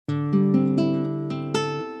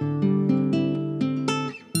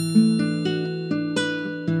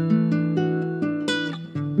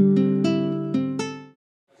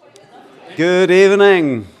Good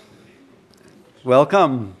evening.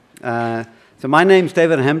 Welcome. So my name's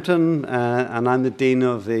David Hempton, and I'm the Dean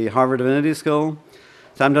of the Harvard Divinity School.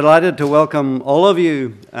 So I'm delighted to welcome all of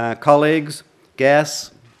you, colleagues, guests,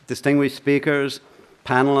 distinguished speakers,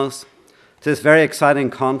 panelists, to this very exciting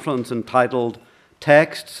conference entitled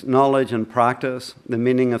Texts, Knowledge and Practice, the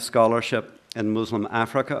Meaning of Scholarship in Muslim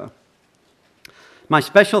Africa. My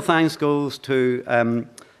special thanks goes to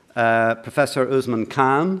Professor Usman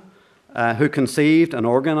Khan, who conceived and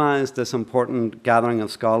organized this important gathering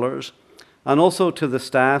of scholars, and also to the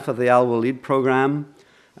staff of the Al-Walid program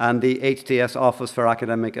and the HDS Office for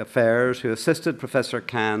Academic Affairs, who assisted Professor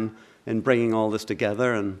Khan in bringing all this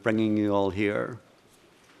together and bringing you all here.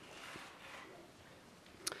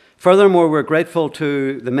 Furthermore, we're grateful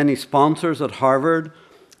to the many sponsors at Harvard,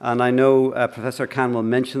 and I know Professor Khan will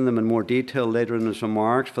mention them in more detail later in his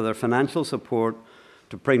remarks, for their financial support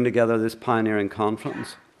to bring together this pioneering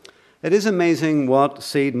conference. It is amazing what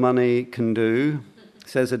seed money can do,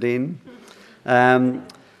 says Adine.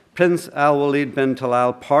 Prince Al-Walid bin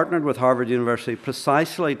Talal partnered with Harvard University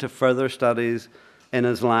precisely to further studies in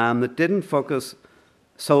Islam that didn't focus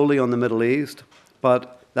solely on the Middle East,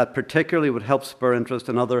 but that particularly would help spur interest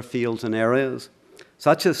in other fields and areas,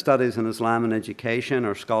 such as studies in Islam and education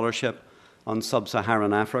or scholarship on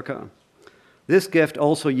sub-Saharan Africa. This gift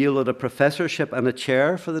also yielded a professorship and a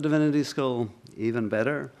chair for the Divinity School, even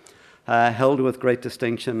better, held with great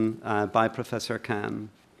distinction by Professor Khan.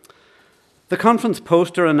 The conference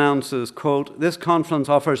poster announces, quote, "This conference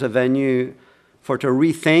offers a venue to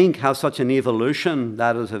rethink how such an evolution,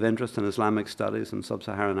 that is, of interest in Islamic studies in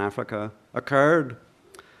sub-Saharan Africa, occurred.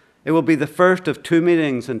 It will be the first of two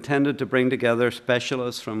meetings intended to bring together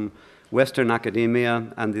specialists from Western academia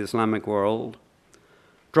and the Islamic world.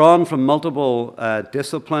 Drawn from multiple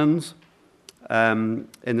disciplines in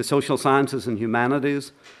the social sciences and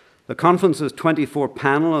humanities, the conference's 24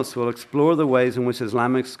 panelists will explore the ways in which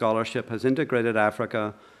Islamic scholarship has integrated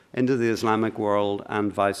Africa into the Islamic world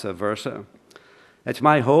and vice versa. It's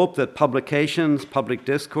my hope that publications, public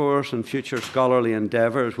discourse, and future scholarly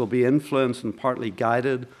endeavors will be influenced and partly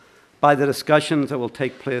guided by the discussions that will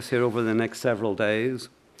take place here over the next several days.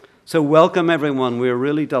 So welcome, everyone. We're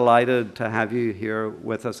really delighted to have you here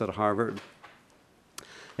with us at Harvard.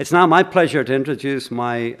 It's now my pleasure to introduce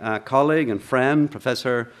my colleague and friend,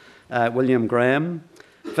 Professor William Graham.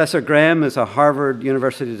 Professor Graham is a Harvard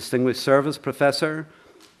University Distinguished Service Professor,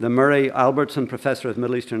 the Murray Albertson Professor of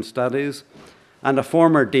Middle Eastern Studies, and a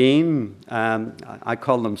former dean, I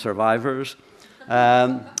call them survivors,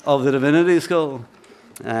 of the Divinity School.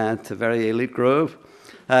 It's a very elite group.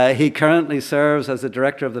 He currently serves as the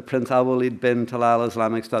director of the Prince Al-Walid bin Talal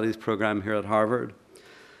Islamic Studies program here at Harvard.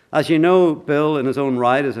 As you know, Bill, in his own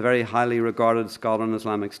right, is a very highly regarded scholar in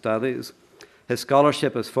Islamic studies. His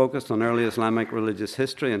scholarship is focused on early Islamic religious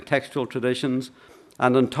history and textual traditions,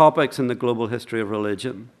 and on topics in the global history of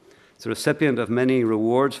religion. He's a recipient of many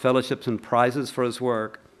rewards, fellowships, and prizes for his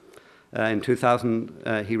work. In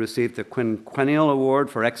 2000, he received the Quinquennial Award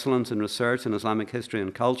for Excellence in Research in Islamic History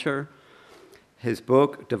and Culture. His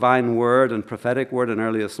book, Divine Word and Prophetic Word in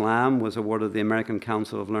Early Islam, was awarded the American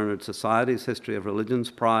Council of Learned Societies History of Religions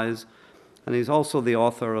Prize. And he's also the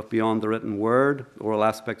author of Beyond the Written Word, Oral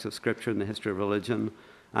Aspects of Scripture in the History of Religion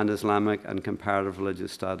and Islamic and Comparative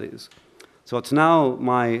Religious Studies. So it's now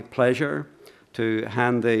my pleasure to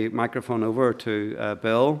hand the microphone over to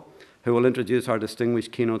Bill, who will introduce our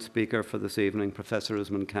distinguished keynote speaker for this evening, Professor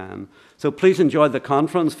Usman Khan. So please enjoy the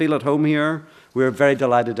conference. Feel at home here. We're very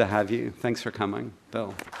delighted to have you. Thanks for coming.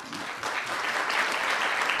 Bill.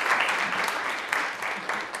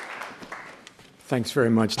 Thanks very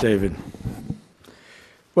much, David.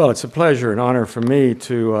 Well, it's a pleasure and honor for me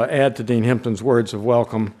to add to Dean Hempton's words of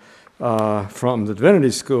welcome from the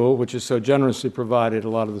Divinity School, which has so generously provided a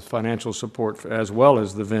lot of the financial support as well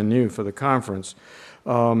as the venue for the conference.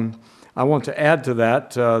 I want to add to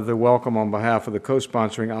that the welcome on behalf of the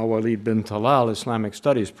co-sponsoring Al-Walid bin Talal Islamic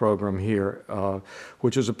Studies program here,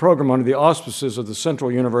 which is a program under the auspices of the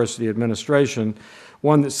Central University Administration,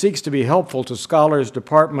 one that seeks to be helpful to scholars,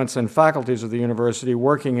 departments, and faculties of the university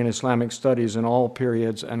working in Islamic studies in all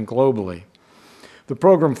periods and globally. The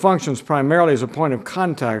program functions primarily as a point of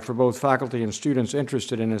contact for both faculty and students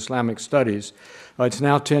interested in Islamic studies. It's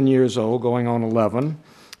now 10 years old, going on 11.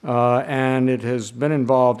 And it has been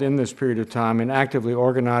involved in this period of time in actively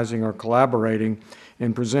organizing or collaborating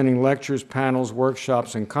in presenting lectures, panels,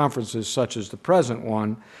 workshops, and conferences such as the present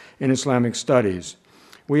one in Islamic studies.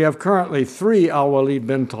 We have currently 3 Al-Walid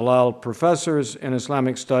bin Talal professors in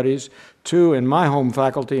Islamic studies, 2 in my home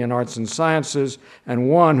faculty in arts and sciences, and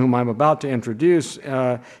 1 whom I'm about to introduce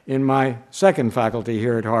in my second faculty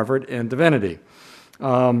here at Harvard in divinity.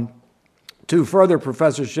 2 further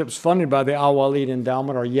professorships funded by the Al-Walid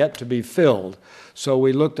Endowment are yet to be filled. So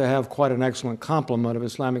we look to have quite an excellent complement of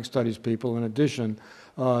Islamic studies people in addition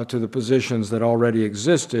to the positions that already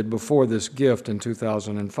existed before this gift in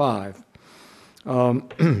 2005.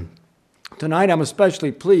 Tonight I'm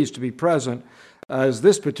especially pleased to be present as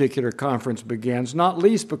this particular conference begins, not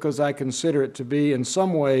least because I consider it to be in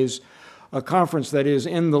some ways a conference that is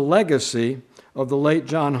in the legacy of the late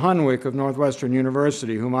John Hunwick of Northwestern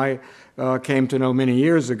University, whom I came to know many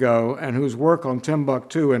years ago, and whose work on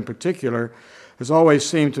Timbuktu in particular has always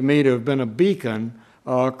seemed to me to have been a beacon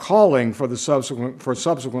calling for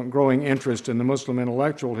subsequent growing interest in the Muslim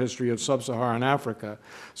intellectual history of sub-Saharan Africa,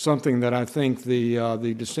 something that I think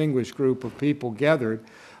the distinguished group of people gathered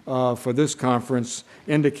for this conference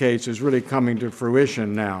indicates is really coming to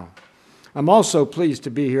fruition now. I'm also pleased to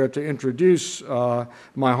be here to introduce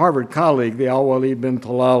my Harvard colleague, the Al-Walid bin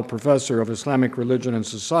Talal Professor of Islamic Religion and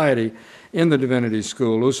Society in the Divinity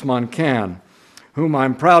School, Usman Khan, whom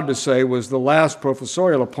I'm proud to say was the last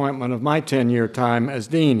professorial appointment of my 10-year time as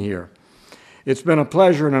dean here. It's been a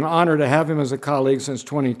pleasure and an honor to have him as a colleague since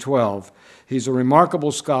 2012. He's a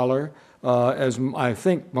remarkable scholar, as I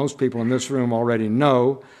think most people in this room already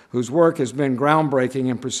know, whose work has been groundbreaking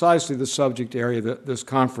in precisely the subject area that this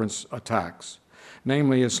conference attacks,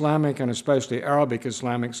 namely Islamic and especially Arabic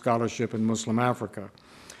Islamic scholarship in Muslim Africa.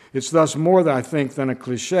 It's thus more, I think, than a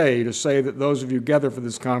cliche to say that those of you gathered for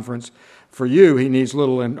this conference, for you, he needs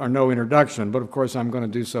little or no introduction, but of course I'm going to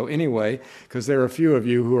do so anyway, because there are a few of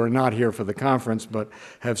you who are not here for the conference, but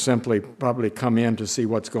have simply probably come in to see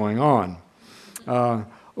what's going on.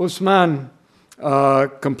 Usman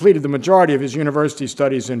completed the majority of his university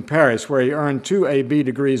studies in Paris, where he earned 2 A.B.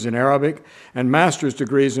 degrees in Arabic and master's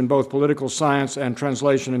degrees in both political science and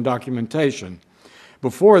translation and documentation.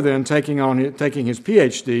 Before then, taking his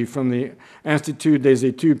PhD from the Institut des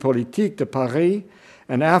Études Politiques de Paris,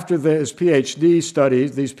 and after his these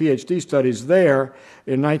PhD studies there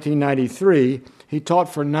in 1993, he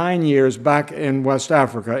taught for 9 years back in West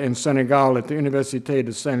Africa, in Senegal, at the Université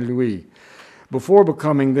de Saint-Louis, before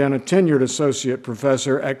becoming then a tenured associate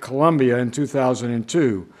professor at Columbia in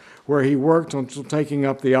 2002, where he worked until taking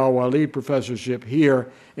up the Al-Walid professorship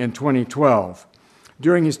here in 2012.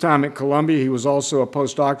 During his time at Columbia, he was also a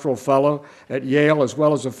postdoctoral fellow at Yale, as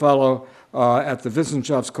well as a fellow at the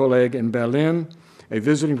Wissenschaftskolleg in Berlin, a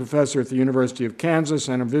visiting professor at the University of Kansas,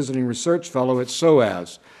 and a visiting research fellow at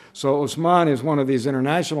SOAS. So Usman is one of these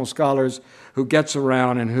international scholars who gets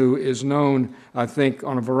around and who is known, I think,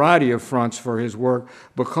 on a variety of fronts for his work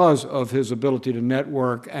because of his ability to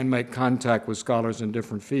network and make contact with scholars in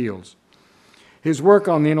different fields. His work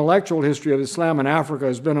on the intellectual history of Islam in Africa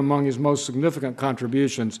has been among his most significant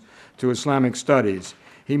contributions to Islamic studies.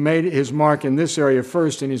 He made his mark in this area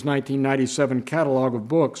first in his 1997 catalog of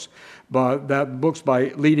books, books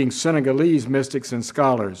by leading Senegalese mystics and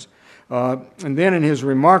scholars. And then in his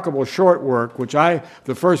remarkable short work,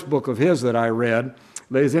 the first book of his that I read,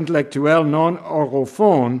 Les Intellectuels non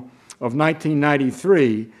Orophones of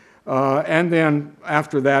 1993, and then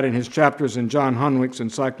after that in his chapters in John Hunwick's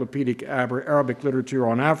Encyclopedic Arabic Literature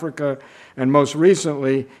on Africa, and most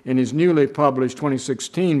recently in his newly published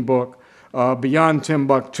 2016 book, Beyond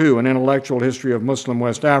Timbuktu, An Intellectual History of Muslim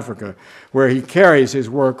West Africa, where he carries his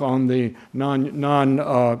work on the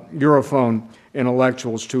non-Europhone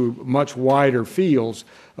intellectuals to much wider fields,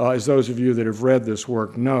 as those of you that have read this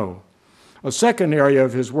work know. A second area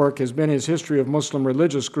of his work has been his history of Muslim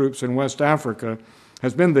religious groups in West Africa,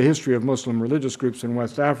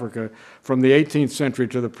 from the 18th century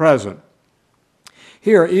to the present.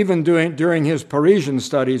 Here, even during his Parisian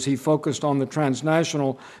studies, he focused on the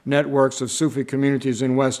transnational networks of Sufi communities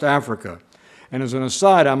in West Africa. And as an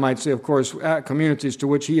aside, I might say, of course, communities to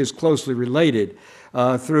which he is closely related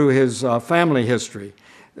through his family history,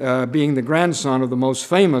 being the grandson of the most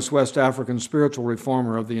famous West African spiritual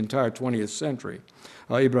reformer of the entire 20th century,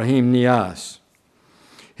 Ibrahim Niasse.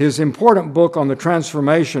 His important book on the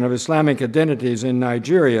transformation of Islamic identities in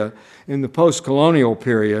Nigeria in the post-colonial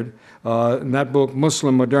period, and that book,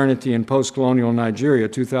 Muslim Modernity in Post-Colonial Nigeria,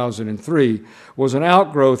 2003, was an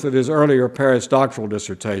outgrowth of his earlier Paris doctoral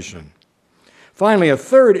dissertation. Finally, a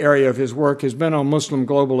third area of his work has been on Muslim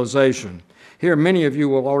globalization. Here, many of you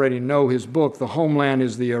will already know his book, The Homeland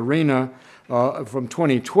is the Arena, from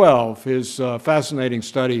 2012, his fascinating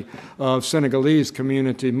study of Senegalese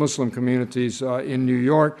Muslim communities in New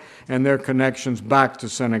York and their connections back to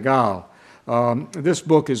Senegal. This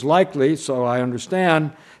book is likely, so I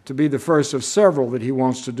understand, to be the first of several that he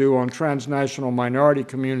wants to do on transnational minority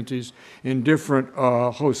communities in different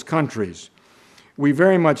host countries. We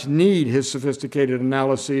very much need his sophisticated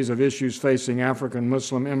analyses of issues facing African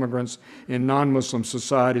Muslim immigrants in non-Muslim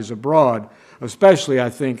societies abroad, especially, I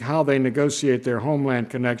think, how they negotiate their homeland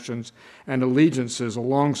connections and allegiances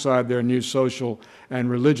alongside their new social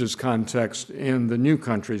and religious context in the new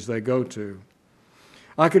countries they go to.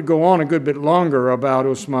 I could go on a good bit longer about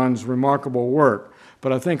Usman's remarkable work,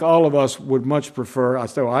 but I think all of us would much prefer,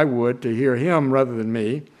 so I would, to hear him rather than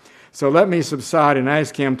me. So let me subside and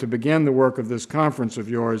ask him to begin the work of this conference of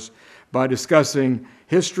yours by discussing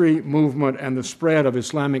history, movement, and the spread of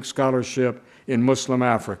Islamic scholarship in Muslim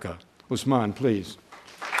Africa. Usman, please.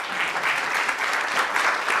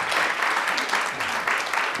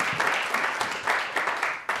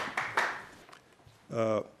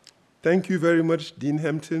 Thank you very much, Dean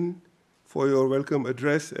Hampton, for your welcome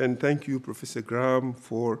address, and thank you, Professor Graham,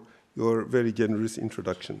 for your very generous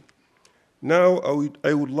introduction. Now,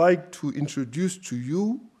 I would like to introduce to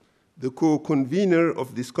you the co-convener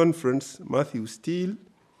of this conference, Matthew Steele,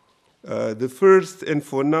 the first and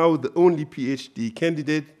for now the only PhD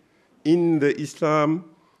candidate in the Islam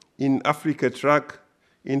in Africa track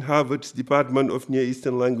in Harvard's Department of Near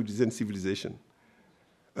Eastern Languages and Civilization.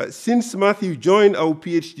 Since Matthew joined our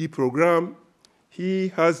PhD program, he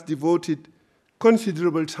has devoted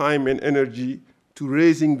considerable time and energy to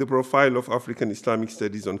raising the profile of African Islamic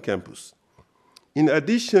studies on campus. In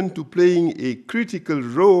addition to playing a critical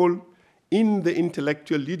role in the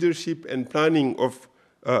intellectual leadership and planning of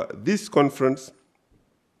this conference,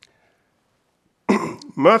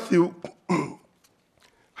 Matthew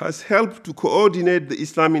has helped to coordinate the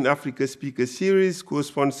Islam in Africa Speaker Series,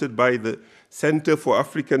 co-sponsored by the Center for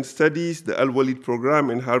African Studies, the Al-Walid Program,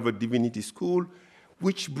 and Harvard Divinity School,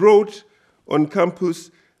 which brought on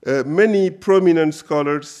campus many prominent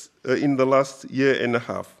scholars in the last year and a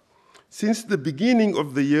half. Since the beginning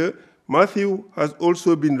of the year, Matthew has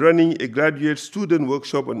also been running a graduate student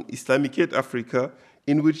workshop on Islamicate Africa,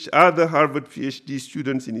 in which other Harvard PhD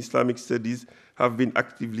students in Islamic studies have been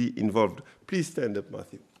actively involved. Please stand up,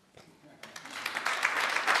 Matthew.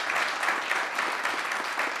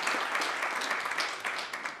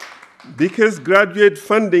 Because graduate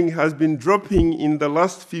funding has been dropping in the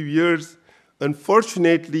last few years,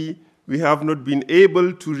 unfortunately, we have not been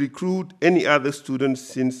able to recruit any other students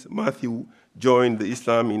since Matthew joined the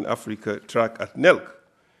Islam in Africa track at NELC.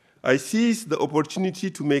 I seize the opportunity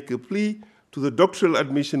to make a plea to the Doctoral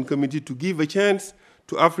Admission Committee to give a chance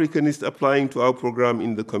to Africanists applying to our program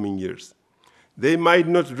in the coming years. They might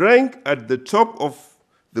not rank at the top of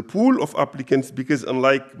the pool of applicants because,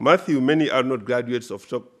 unlike Matthew, many are not graduates of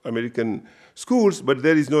top American schools, but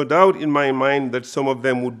there is no doubt in my mind that some of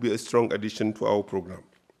them would be a strong addition to our program.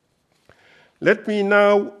 Let me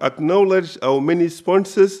now acknowledge our many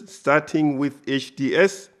sponsors, starting with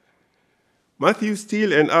HDS. Matthew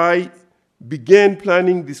Steele and I began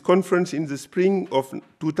planning this conference in the spring of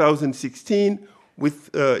 2016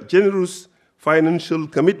 with generous financial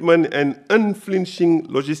commitment and unflinching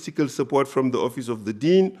logistical support from the Office of the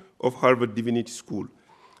Dean of Harvard Divinity School.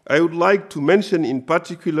 I would like to mention in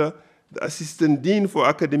particular the Assistant Dean for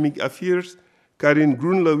Academic Affairs, Karin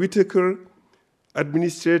Grunler-Whitaker,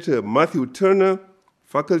 Administrator Matthew Turner,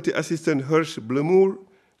 Faculty Assistant Hirsch Blamour,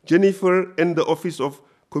 Jennifer, and the Office of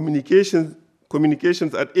Communications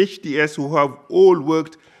at HDS, who have all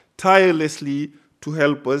worked tirelessly to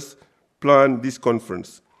help us plan this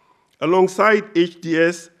conference. Alongside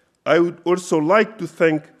HDS, I would also like to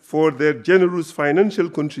thank for their generous financial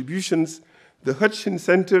contributions the Hutchins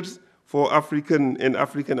Centers for African and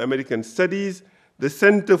African American Studies, the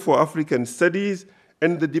Center for African Studies,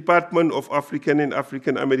 and the Department of African and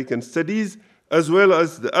African American Studies, as well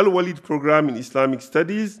as the Al-Walid Program in Islamic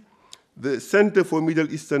Studies, the Center for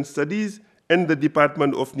Middle Eastern Studies, and the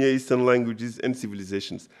Department of Near Eastern Languages and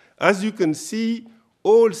Civilizations. As you can see,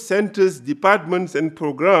 all centers, departments, and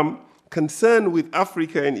programs concerned with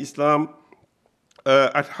Africa and Islam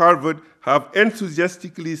at Harvard have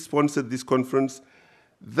enthusiastically sponsored this conference.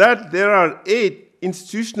 That there are 8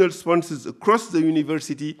 institutional sponsors across the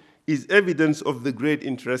university is evidence of the great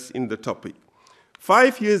interest in the topic.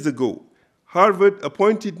 5 years ago, Harvard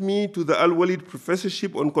appointed me to the Al-Walid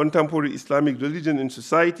Professorship on Contemporary Islamic Religion and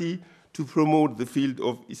Society to promote the field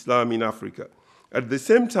of Islam in Africa. At the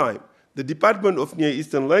same time, the Department of Near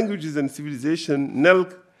Eastern Languages and Civilization,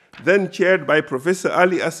 NELC, then chaired by Professor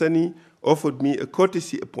Ali Assani, offered me a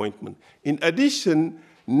courtesy appointment. In addition,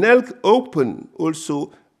 NELC opened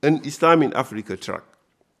also an Islam in Africa track.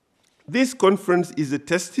 This conference is a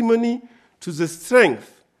testimony to the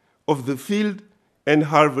strength of the field and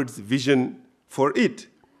Harvard's vision for it.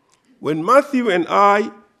 When Matthew and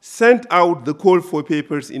I sent out the call for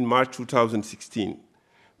papers in March 2016,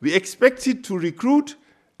 we expected to recruit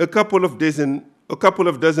a couple of dozen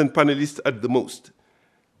panelists at the most.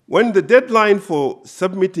 When the deadline for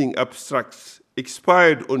submitting abstracts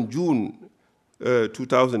expired on June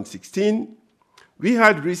 2016, we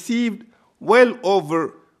had received well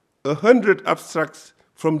over 100 abstracts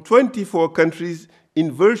from 24 countries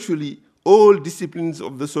in virtually all disciplines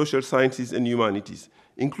of the social sciences and humanities,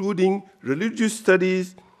 including religious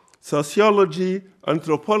studies, sociology,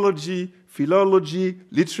 anthropology, philology,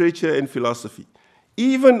 literature, and philosophy.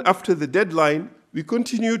 Even after the deadline, we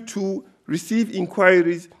continued to receive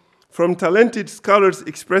inquiries from talented scholars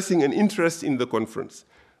expressing an interest in the conference.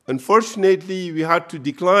 Unfortunately, we had to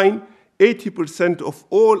decline 80% of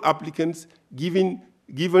all applicants given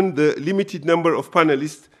the limited number of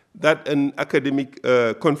panelists that an academic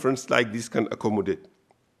conference like this can accommodate.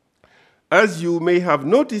 As you may have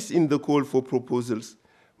noticed in the call for proposals,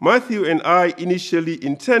 Matthew and I initially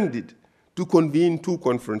intended to convene two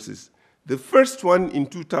conferences. The first one in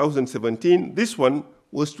 2017, this one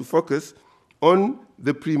was to focus on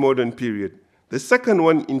the pre-modern period. The second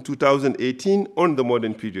one in 2018 on the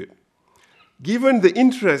modern period. Given the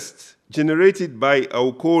interest generated by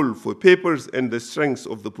our call for papers and the strengths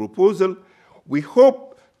of the proposal, we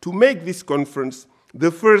hope to make this conference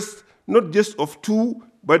the first, not just of two,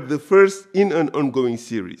 but the first in an ongoing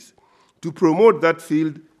series. To promote that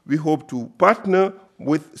field, we hope to partner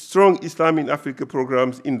with strong Islam in Africa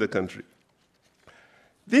programs in the country.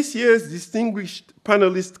 This year's distinguished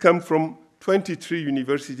panelists come from 23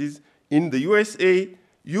 universities in the USA,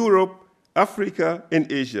 Europe, Africa,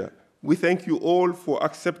 and Asia. We thank you all for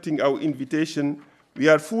accepting our invitation. We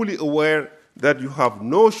are fully aware that you have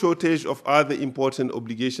no shortage of other important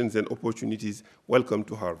obligations and opportunities. Welcome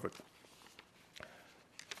to Harvard.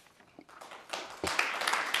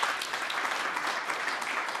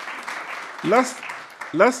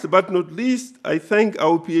 Last but not least, I thank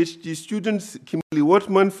our PhD students, Kimberly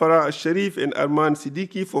Wortman, Farah Al-Sharif, and Arman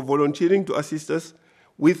Siddiqui for volunteering to assist us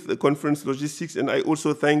with the conference logistics, and I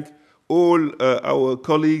also thank all our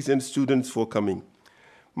colleagues and students for coming.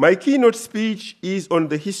 My keynote speech is on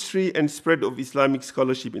the history and spread of Islamic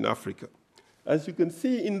scholarship in Africa. As you can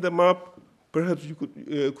see in the map, perhaps you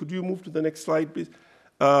could you move to the next slide, please?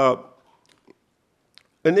 An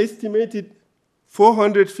estimated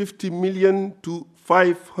 450 million to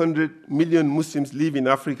 500 million Muslims live in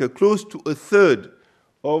Africa, close to a third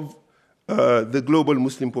of the global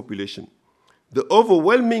Muslim population. The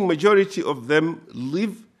overwhelming majority of them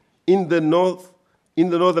live in the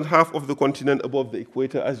northern half of the continent above the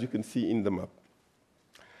equator, as you can see in the map.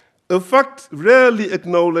 A fact rarely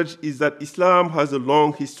acknowledged is that Islam has a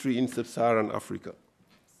long history in sub-Saharan Africa.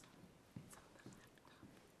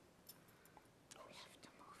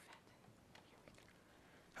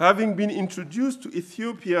 Having been introduced to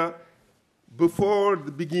Ethiopia before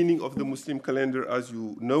the beginning of the Muslim calendar, as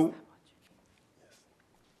you know,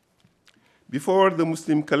 before the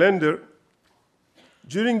Muslim calendar,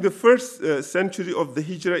 during the first century of the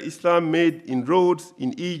Hijrah, Islam made inroads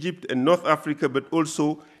in Egypt and North Africa, but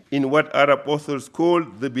also in what Arab authors call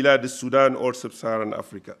the Bilad al-Sudan or Sub-Saharan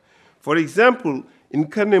Africa. For example, in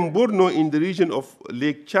Kanem-Borno, in the region of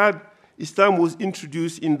Lake Chad, Islam was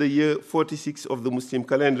introduced in the year 46 of the Muslim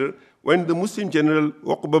calendar, when the Muslim general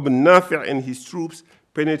Uqba bin Nafi' and his troops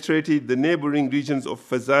penetrated the neighboring regions of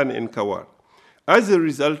Fazan and Kawar. As a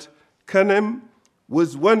result, Kanem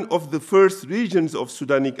was one of the first regions of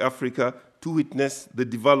Sudanic Africa to witness the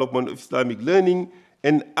development of Islamic learning,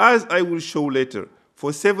 and as I will show later,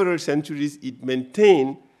 for several centuries it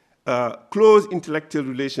maintained close intellectual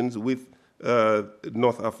relations with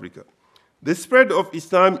North Africa. The spread of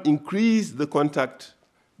Islam increased the contact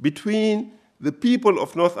between the people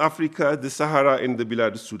of North Africa, the Sahara, and the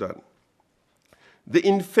Bilad al-Sudan. The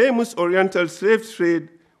infamous Oriental slave trade,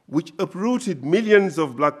 which uprooted millions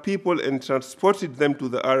of black people and transported them to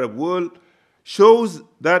the Arab world, shows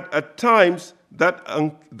that at times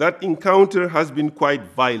that encounter has been quite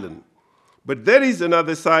violent. But there is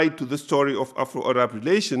another side to the story of Afro-Arab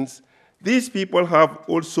relations. These people have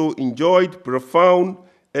also enjoyed profound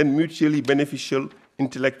and mutually beneficial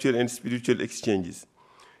intellectual and spiritual exchanges.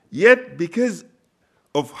 Yet, because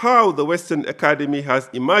of how the Western Academy has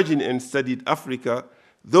imagined and studied Africa,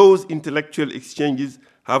 those intellectual exchanges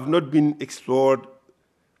have not been explored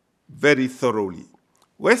very thoroughly.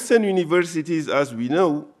 Western universities, as we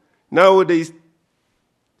know, nowadays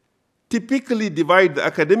typically divide the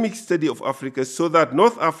academic study of Africa so that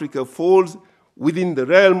North Africa falls within the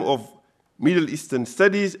realm of Middle Eastern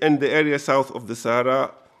studies and the area south of the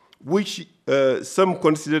Sahara, which some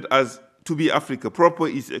considered as to be Africa proper,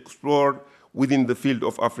 is explored within the field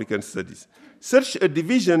of African studies. Such a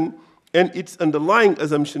division and its underlying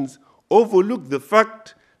assumptions overlook the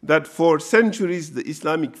fact that for centuries the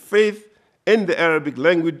Islamic faith and the Arabic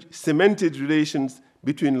language cemented relations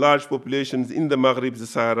between large populations in the Maghreb, the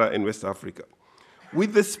Sahara, and West Africa.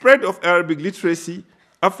 With the spread of Arabic literacy,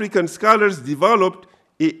 African scholars developed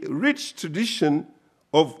a rich tradition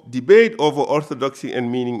of debate over orthodoxy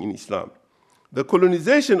and meaning in Islam. The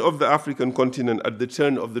colonization of the African continent at the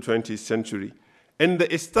turn of the 20th century and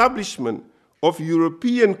the establishment of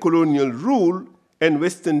European colonial rule and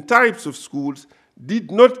Western types of schools did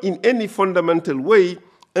not in any fundamental way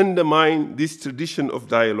undermine this tradition of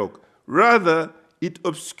dialogue. Rather, it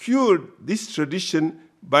obscured this tradition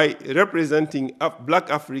by representing Black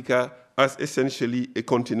Africa as essentially a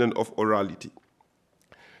continent of orality.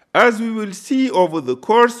 As we will see over the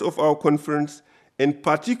course of our conference, and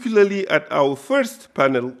particularly at our first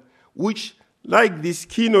panel, which, like this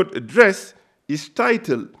keynote address, is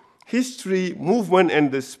titled History, Movement,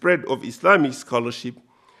 and the Spread of Islamic Scholarship,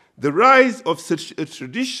 the rise of such a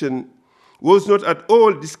tradition was not at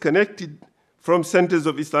all disconnected from centers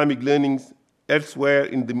of Islamic learning elsewhere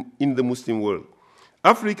in the Muslim world.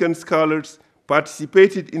 African scholars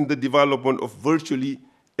participated in the development of virtually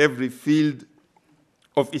every field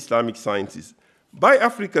of Islamic sciences. By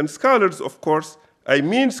African scholars, of course, I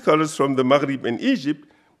mean scholars from the Maghreb and Egypt,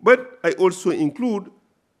 but I also include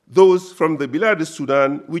those from the Bilad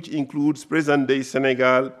al-Sudan, which includes present-day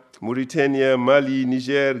Senegal, Mauritania, Mali,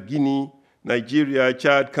 Niger, Guinea, Nigeria,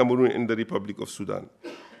 Chad, Cameroon, and the Republic of Sudan.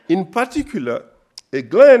 In particular, a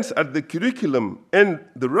glance at the curriculum and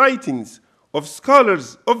the writings of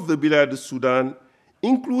scholars of the Bilad al-Sudan,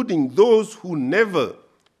 including those who never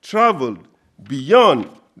traveled beyond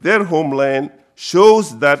their homeland,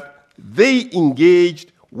 shows that they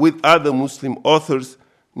engaged with other Muslim authors,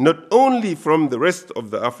 not only from the rest of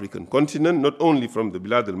the African continent, not only from the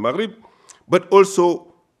Bilad al-Maghrib, but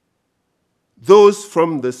also those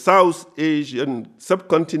from the South Asian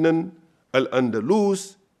subcontinent,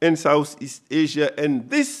 Al-Andalus, and Southeast Asia, and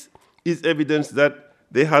this is evidence that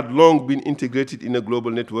they had long been integrated in a global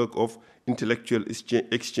network of intellectual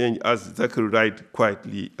exchange, as Zakir Wright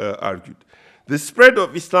quietly argued. The spread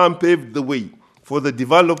of Islam paved the way for the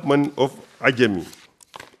development of Ajami,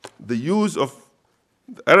 the use of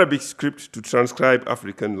the Arabic script to transcribe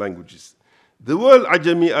African languages. The word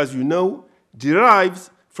Ajami, as you know, derives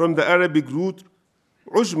from the Arabic root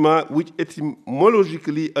ujma, which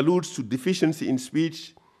etymologically alludes to deficiency in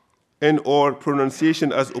speech and or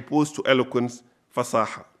pronunciation as opposed to eloquence,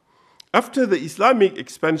 fasaha. After the Islamic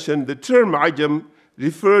expansion, the term Ajam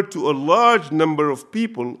referred to a large number of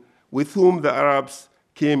people with whom the Arabs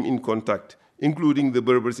came in contact, including the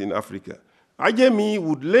Berbers in Africa. Ajami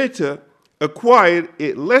would later acquire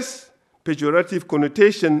a less pejorative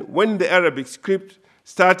connotation when the Arabic script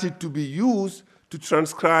started to be used to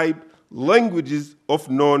transcribe languages of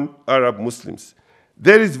non-Arab Muslims.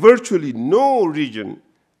 There is virtually no region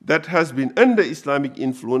that has been under Islamic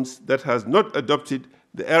influence that has not adopted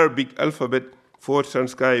the Arabic alphabet for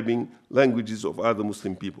transcribing languages of other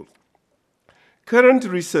Muslim people. Current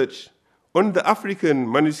research on the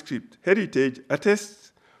African manuscript heritage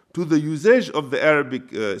attests to the usage of the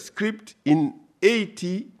Arabic script in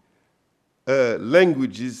 80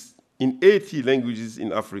 languages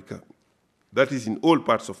in Africa. That is in all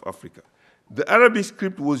parts of Africa. The Arabic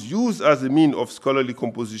script was used as a means of scholarly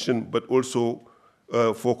composition, but also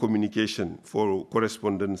for communication, for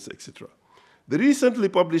correspondence, etc. The recently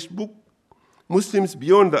published book, Muslims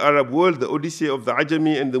Beyond the Arab World, The Odyssey of the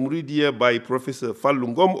Ajami and the Muridiya by Professor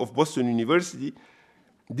Fallou Ngom of Boston University,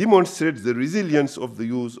 demonstrates the resilience of the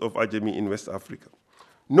use of Ajami in West Africa.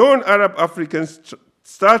 Non-Arab Africans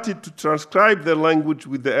started to transcribe their language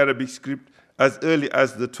with the Arabic script as early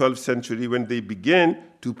as the 12th century when they began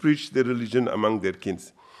to preach their religion among their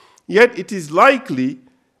kins. Yet it is likely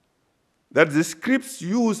that the script's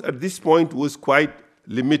use at this point was quite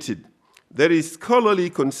limited. There is scholarly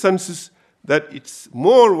consensus that its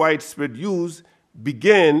more widespread use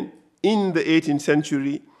began in the 18th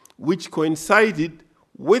century, which coincided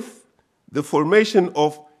with the formation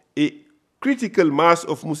of a critical mass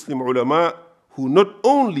of Muslim ulama who not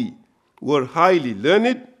only were highly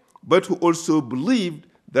learned, but who also believed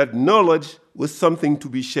that knowledge was something to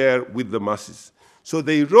be shared with the masses. So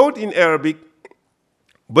they wrote in Arabic,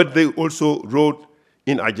 but they also wrote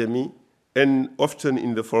in Ajami, and often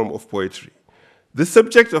in the form of poetry. The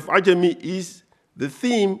subject of Ajami is the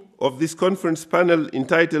theme of this conference panel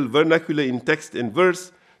entitled Vernacular in Text and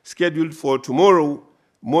Verse, scheduled for tomorrow,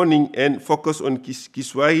 morning and focus on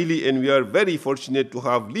Kiswahili, and we are very fortunate to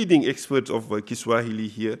have leading experts of Kiswahili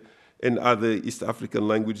here and other East African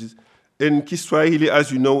languages. And Kiswahili,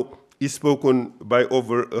 as you know, is spoken by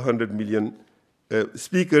over 100 million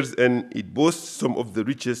speakers, and it boasts some of the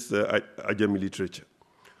richest Ajami literature.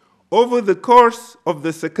 Over the course of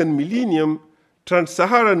the second millennium,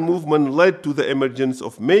 Trans-Saharan movement led to the emergence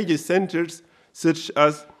of major centers such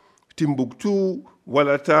as Timbuktu,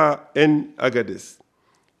 Walata, and Agadez.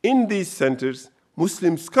 In these centers,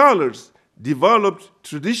 Muslim scholars developed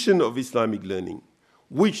tradition of Islamic learning,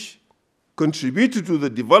 which contributed to the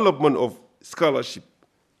development of scholarship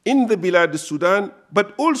in the Bilad al-Sudan,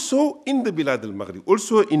 but also in the Bilad al-Maghrib,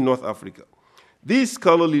 also in North Africa. These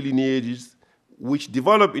scholarly lineages, which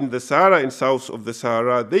developed in the Sahara and south of the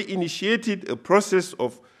Sahara, they initiated a process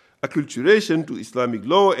of acculturation to Islamic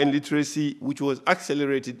law and literacy, which was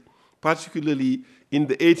accelerated particularly in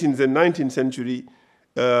the 18th and 19th century,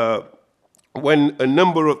 when a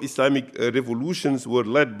number of Islamic revolutions were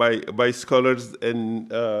led by scholars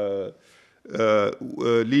and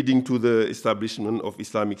leading to the establishment of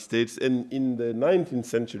Islamic states. And in the 19th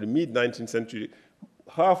century, mid-19th century,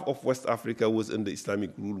 half of West Africa was under Islamic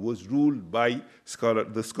rule, was ruled by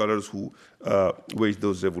the scholars who waged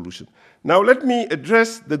those revolutions. Now let me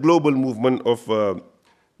address the global movement of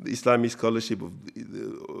the Islamic scholarship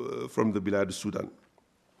from the Bilad al-Sudan.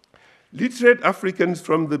 Literate Africans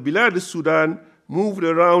from the Bilad al-Sudan moved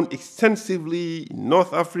around extensively in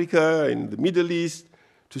North Africa and the Middle East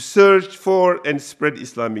to search for and spread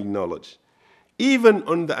Islamic knowledge. Even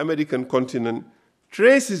on the American continent,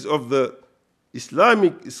 traces of the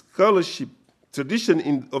Islamic scholarship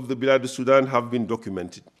tradition of the Bilad al-Sudan have been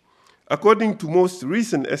documented. According to most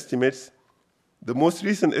recent estimates, the most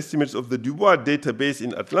recent estimates of the Dubois database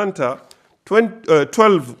in Atlanta,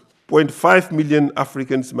 12.5 million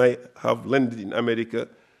Africans may have landed in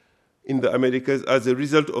the Americas as a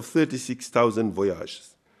result of 36,000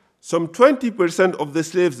 voyages. Some 20% of the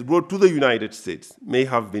slaves brought to the United States may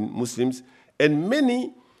have been Muslims, and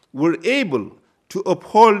many were able to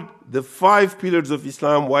uphold the 5 pillars of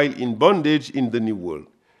Islam while in bondage in the New World.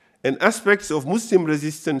 And aspects of Muslim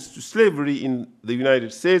resistance to slavery in the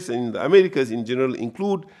United States and in the Americas in general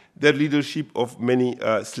include their leadership of many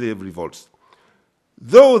slave revolts.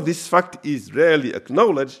 Though this fact is rarely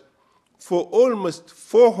acknowledged, for almost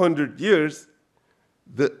 400 years,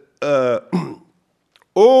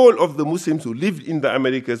 all of the Muslims who lived in the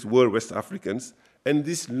Americas were West Africans, and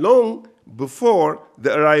this long before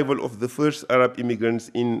the arrival of the first Arab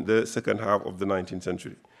immigrants in the second half of the 19th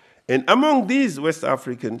century. And among these West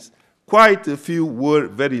Africans, quite a few were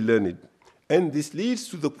very learned. And this leads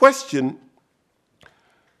to the question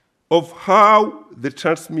of how the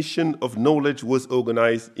transmission of knowledge was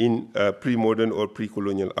organized in pre-modern or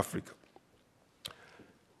pre-colonial Africa.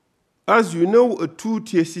 As you know, a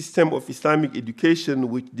two-tier system of Islamic education,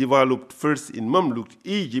 which developed first in Mamluk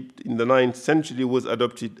Egypt in the 9th century, was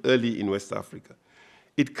adopted early in West Africa.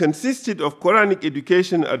 It consisted of Quranic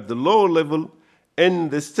education at the lower level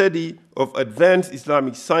and the study of advanced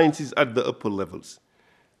Islamic sciences at the upper levels.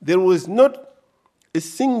 There was not a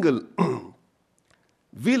single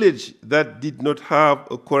village that did not have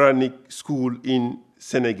a Quranic school in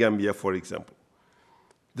Senegambia, for example.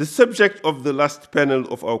 The subject of the last panel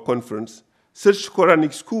of our conference, such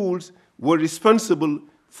Quranic schools were responsible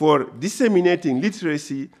for disseminating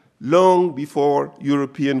literacy long before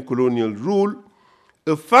European colonial rule,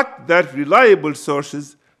 a fact that reliable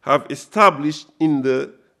sources have established in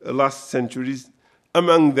the last centuries,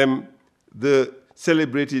 among them the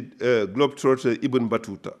celebrated globetrotter Ibn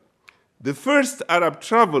Battuta, the first Arab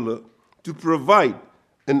traveler to provide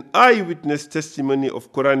an eyewitness testimony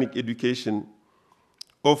of Quranic education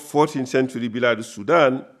of 14th century Bilad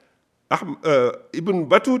al-Sudan. Ibn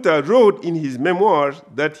Battuta wrote in his memoirs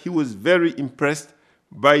that he was very impressed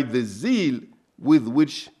by the zeal with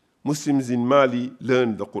which Muslims in Mali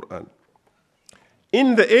learned the Quran.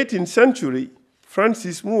 In the 18th century,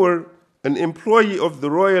 Francis Moore, an employee of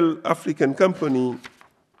the Royal African Company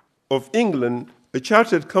of England, a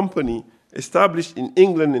chartered company established in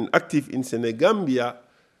England and active in Senegambia,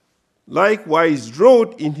 likewise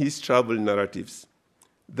wrote in his travel narratives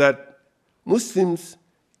that Muslims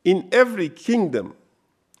in every kingdom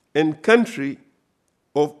and country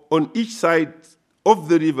on each side of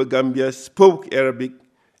the river Gambia spoke Arabic,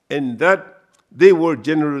 and that they were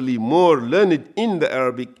generally more learned in the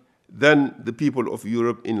Arabic than the people of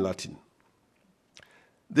Europe in Latin.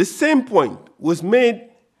 The same point was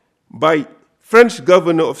made by French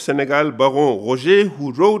governor of Senegal, Baron Roger,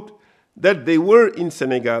 who wrote that there were in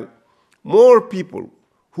Senegal more people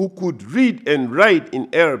who could read and write in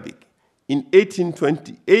Arabic in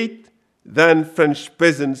 1828 than French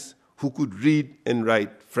peasants who could read and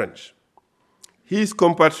write French. His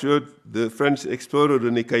compatriot, the French explorer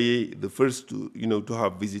René Caillé, the first to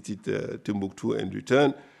have visited Timbuktu and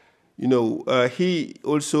returned, he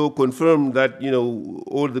also confirmed that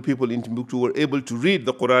all the people in Timbuktu were able to read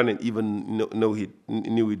the Quran and even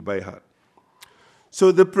knew it by heart.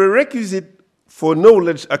 So the prerequisite for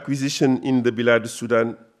knowledge acquisition in the Bilad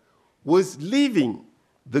Sudan was leaving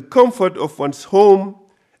the comfort of one's home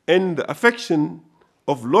and the affection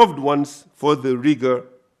of loved ones for the rigors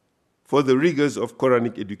of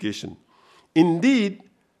Quranic education. Indeed,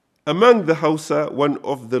 among the Hausa, one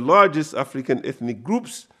of the largest African ethnic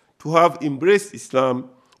groups to have embraced Islam,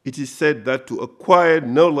 it is said that to acquire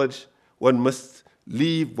knowledge, one must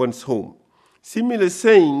leave one's home. Similar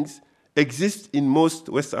sayings exist in most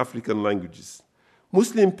West African languages.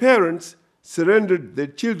 Muslim parents surrendered their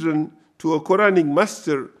children to a Quranic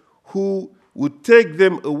master who would take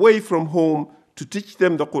them away from home to teach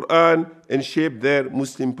them the Quran and shape their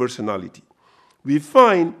Muslim personality. We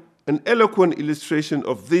find an eloquent illustration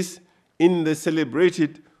of this in the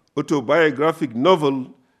celebrated autobiographic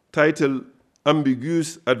novel titled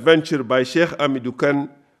Ambiguous Adventure by Sheikh Amidou Khan,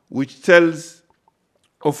 which tells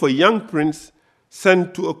of a young prince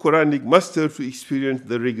sent to a Quranic master to experience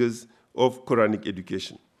the rigors of Quranic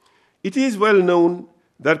education. It is well known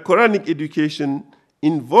that Quranic education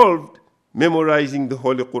involved memorizing the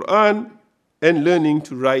Holy Quran and learning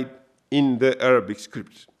to write in the Arabic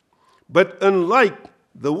script. But unlike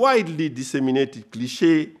the widely disseminated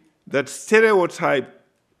cliché that stereotype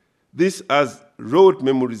this as rote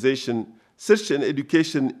memorization, such an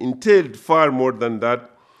education entailed far more than that,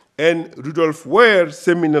 and Rudolf Ware's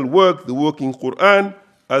seminal work, The Working Quran,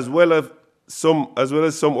 as well as some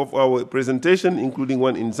of our presentation, including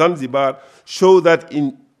one in Zanzibar, show that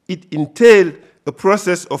it entailed a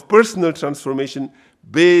process of personal transformation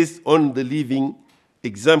based on the living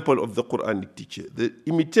example of the Quranic teacher. The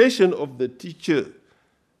imitation of the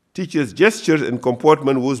teacher's gestures and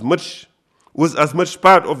comportment was as much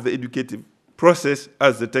part of the educative process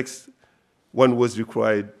as the text one was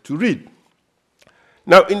required to read.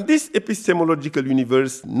 Now, in this epistemological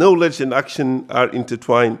universe, knowledge and action are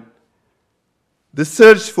intertwined. The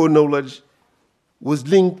search for knowledge was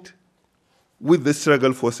linked with the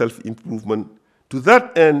struggle for self-improvement. To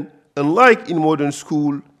that end, unlike in modern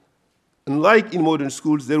schools,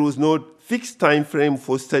 there was no fixed time frame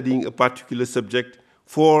for studying a particular subject,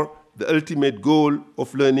 for the ultimate goal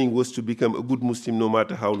of learning was to become a good Muslim no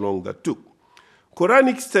matter how long that took.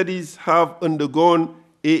 Quranic studies have undergone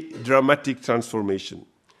a dramatic transformation,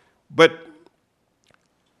 but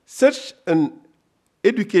such an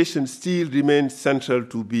education still remains central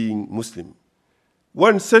to being Muslim.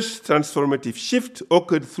 One such transformative shift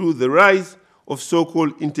occurred through the rise of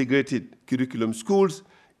so-called integrated curriculum schools,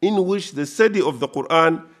 in which the study of the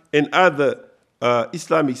Quran and other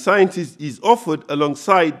Islamic sciences is offered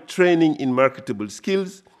alongside training in marketable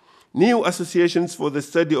skills. New associations for the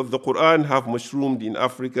study of the Quran have mushroomed in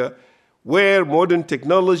Africa, where modern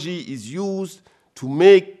technology is used to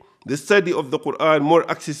make the study of the Quran more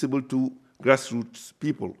accessible to grassroots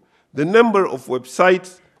people. The number of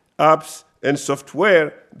websites, apps, and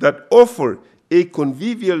software that offer a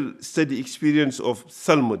convivial study experience of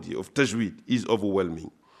Salmodi, of Tajweed, is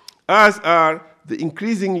overwhelming, as are the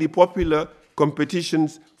increasingly popular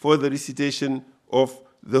competitions for the recitation of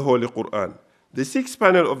the Holy Quran. The sixth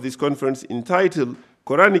panel of this conference, entitled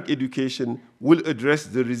Quranic Education, will address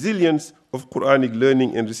the resilience of Quranic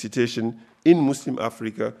learning and recitation in Muslim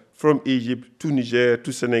Africa, from Egypt to Niger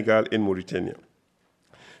to Senegal and Mauritania.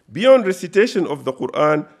 Beyond recitation of the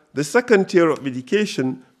Quran, the second tier of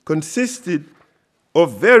education consisted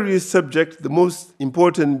of various subjects, the most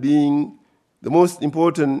important being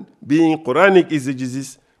Quranic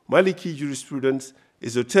exegesis, Maliki jurisprudence,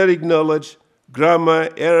 esoteric knowledge, grammar,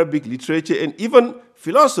 Arabic literature, and even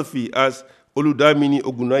philosophy, as Oludamini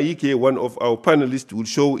Ogunayike, one of our panelists, will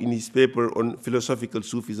show in his paper on philosophical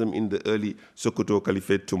Sufism in the early Sokoto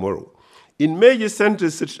Caliphate tomorrow. In major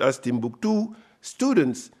centers such as Timbuktu,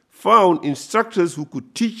 students found instructors who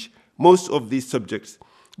could teach most of these subjects,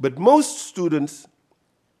 but most students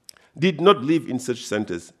did not live in such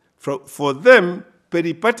centers. For them,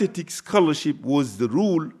 peripatetic scholarship was the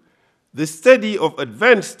rule. The study of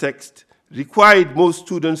advanced text required most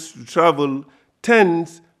students to travel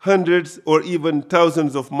tens, hundreds, or even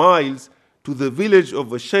thousands of miles to the village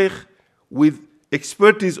of a sheikh with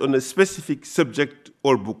expertise on a specific subject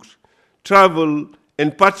or book. Travel,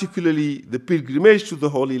 and particularly the pilgrimage to the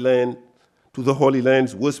Holy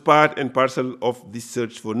Lands, was part and parcel of this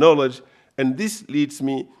search for knowledge. And this leads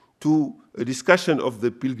me to a discussion of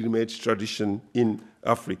the pilgrimage tradition in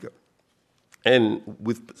Africa, and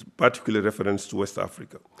with particular reference to West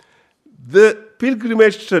Africa. The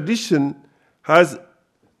pilgrimage tradition has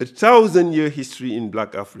a 1,000-year history in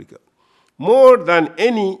Black Africa. More than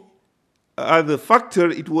any other factor,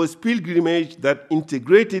 it was pilgrimage that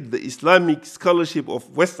integrated the Islamic scholarship of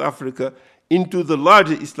West Africa into the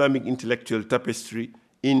larger Islamic intellectual tapestry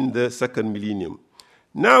in the second millennium.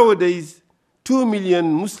 Nowadays, 2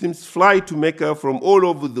 million Muslims fly to Mecca from all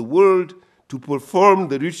over the world to perform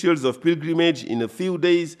the rituals of pilgrimage in a few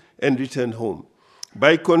days and return home.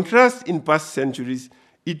 By contrast, in past centuries,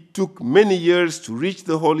 it took many years to reach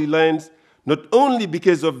the Holy Lands, not only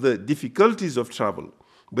because of the difficulties of travel,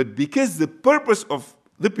 but because the purpose of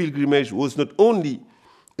the pilgrimage was not only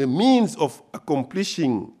a means of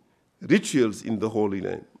accomplishing rituals in the Holy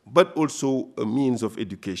Land, but also a means of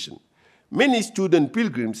education. Many student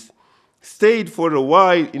pilgrims stayed for a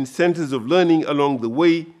while in centers of learning along the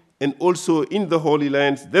way and also in the Holy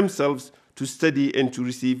Lands themselves to study and to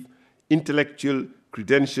receive intellectual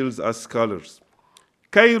credentials as scholars.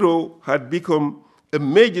 Cairo had become a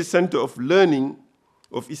major center of learning,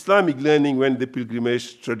 of Islamic learning, when the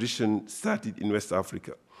pilgrimage tradition started in West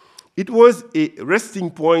Africa. It was a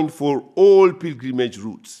resting point for all pilgrimage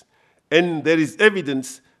routes, and there is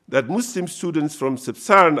evidence that Muslim students from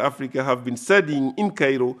sub-Saharan Africa have been studying in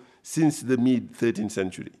Cairo since the mid-13th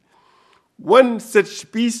century. One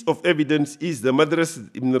such piece of evidence is the Madrasa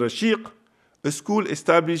Ibn Rashiq, a school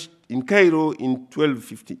established in Cairo in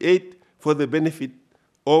 1258 for the benefit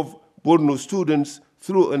of Borno students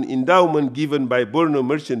through an endowment given by Borno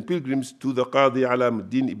merchant pilgrims to the Qadi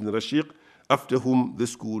Alamuddin Ibn Rashiq, after whom the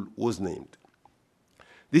school was named.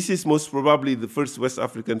 This is most probably the first West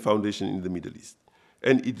African foundation in the Middle East,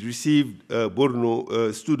 and it received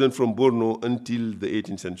students from Borno until the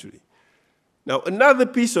 18th century. Now, another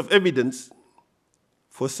piece of evidence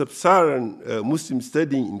for sub-Saharan Muslims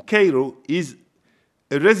studying in Cairo is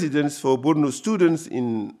a residence for Borno students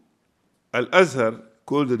in Al-Azhar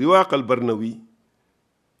called Riwaq al-Barnawi.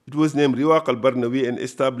 It was named Riwaq al-Barnawi and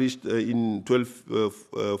established in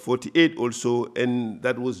 1248 also, and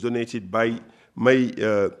that was donated by May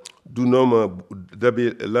Dunoma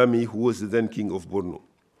Dabi Lami, who was the then king of Borno.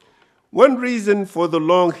 One reason for the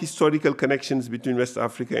long historical connections between West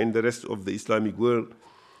Africa and the rest of the Islamic world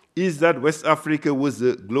is that West Africa was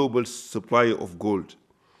a global supplier of gold.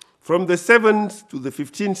 From the 7th to the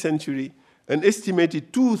 15th century, an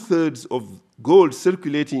estimated 2/3 of gold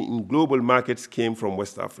circulating in global markets came from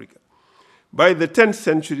West Africa. By the 10th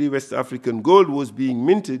century, West African gold was being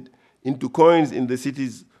minted into coins in the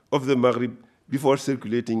cities of the Maghreb before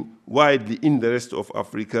circulating widely in the rest of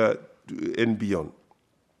Africa and beyond.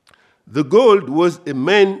 The gold was a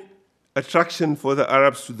main attraction for the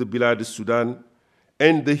Arabs to the Bilad al-Sudan,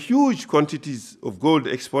 and the huge quantities of gold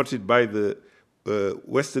exported by the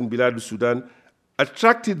Western Bilad al-Sudan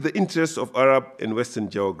attracted the interest of Arab and Western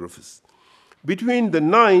geographers. Between the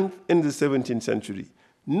 9th and the 17th century,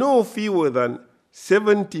 no fewer than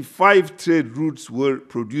 75 trade routes were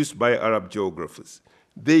produced by Arab geographers.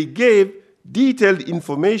 They gave detailed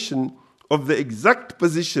information of the exact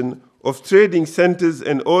position of trading centers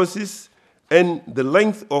and oases and the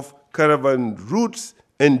length of caravan routes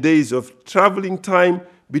and days of traveling time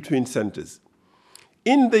between centers.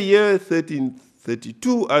 In the year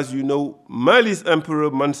 1332, as you know, Mali's emperor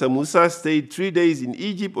Mansa Musa stayed 3 days in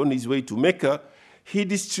Egypt on his way to Mecca. He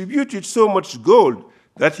distributed so much gold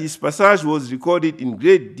that his passage was recorded in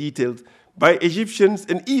great detail by Egyptians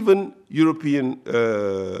and even European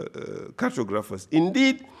cartographers.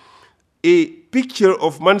 Indeed, a picture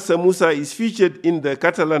of Mansa Musa is featured in the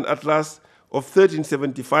Catalan Atlas of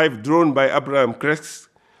 1375, drawn by Abraham Creix,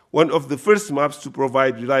 one of the first maps to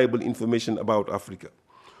provide reliable information about Africa.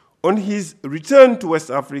 On his return to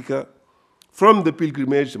West Africa from the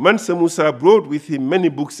pilgrimage, Mansa Musa brought with him many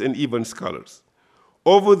books and even scholars.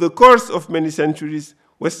 Over the course of many centuries,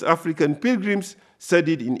 West African pilgrims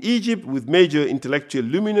studied in Egypt with major intellectual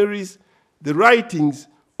luminaries. The writings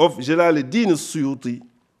of Jalaluddin al-Suyuti,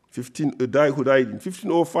 who died in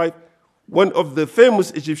 1505, one of the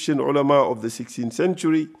famous Egyptian ulama of the 16th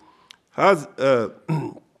century, have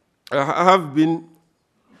been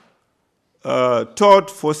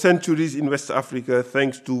taught for centuries in West Africa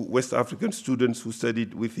thanks to West African students who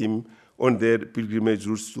studied with him on their pilgrimage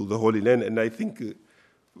routes to the Holy Land. And I think,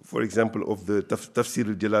 for example, of the Tafsir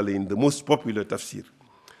al-Jalalain, the most popular tafsir.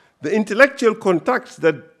 The intellectual contacts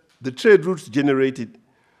that the trade routes generated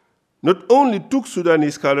not only took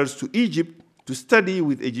Sudanese scholars to Egypt to study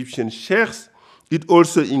with Egyptian sheikhs, it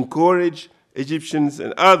also encouraged Egyptians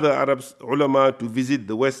and other Arab ulama to visit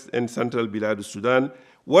the West and Central Bilad al-Sudan,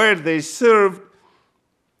 where they served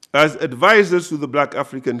as advisors to the black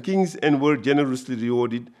African kings and were generously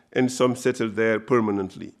rewarded, and some settled there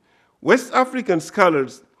permanently. West African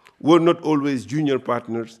scholars were not always junior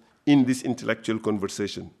partners in this intellectual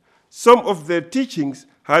conversation. Some of their teachings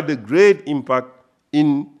had a great impact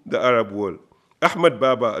in the Arab world. Ahmad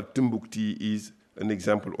Baba at Timbuktu is an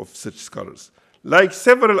example of such scholars. Like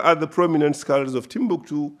several other prominent scholars of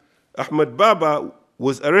Timbuktu, Ahmad Baba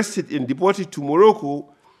was arrested and deported to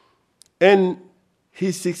Morocco, and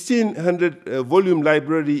his 1,600-volume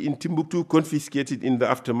library in Timbuktu confiscated in the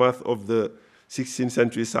aftermath of the 16th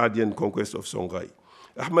century Saadian conquest of Songhai.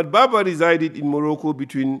 Ahmad Baba resided in Morocco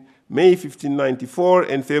between May 1594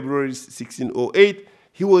 and February 1608.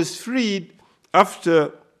 He was freed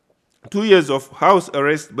after 2 years of house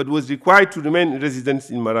arrest, but was required to remain in residence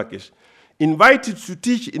in Marrakesh. Invited to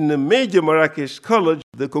teach in a major Marrakesh college,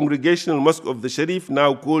 the Congregational Mosque of the Sharif,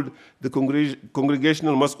 now called the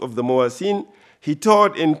Congregational Mosque of the Mawasin, he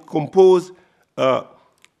taught and composed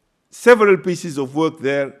several pieces of work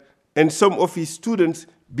there, and some of his students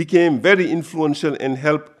became very influential and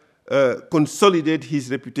helped consolidate his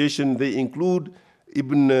reputation. They include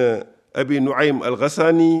Ibn Abi Nu'aym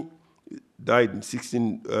al-Ghassani, died in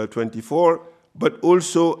 1624, but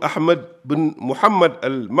also Ahmad bin Muhammad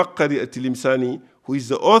al-Maqqari at-Tilimsani, who is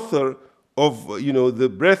the author of the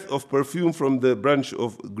Breath of Perfume from the branch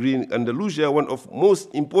of Green Andalusia, one of most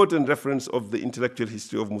important reference of the intellectual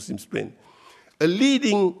history of Muslim Spain. A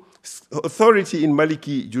leading authority in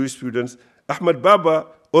Maliki jurisprudence, Ahmad Baba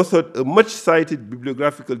authored a much-cited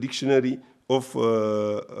bibliographical dictionary of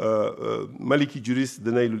Maliki jurists,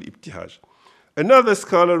 the Nailul Ibtihaj. Another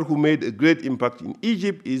scholar who made a great impact in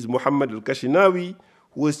Egypt is Muhammad al-Kashinawi,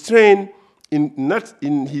 who was trained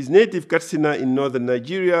in his native Katsina in northern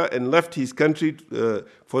Nigeria and left his country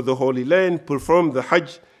for the Holy Land, performed the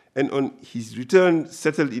Hajj, and on his return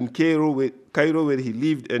settled in Cairo, where he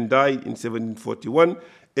lived and died in 1741.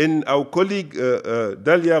 And our colleague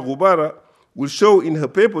Dalia Gubara will show in her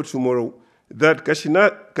paper tomorrow that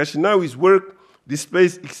Kashinawi's work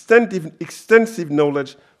displays extensive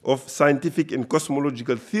knowledge of scientific and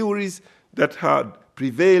cosmological theories that had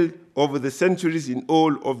prevailed over the centuries in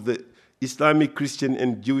all of the Islamic, Christian,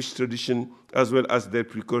 and Jewish tradition, as well as their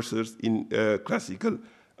precursors in classical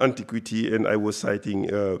antiquity, and I was citing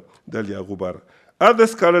Dalia Ghubar. Other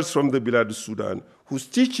scholars from the Bilad al-Sudan, whose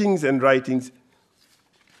teachings and writings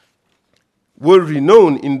were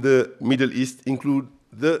renowned in the Middle East, include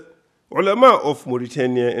the ulama of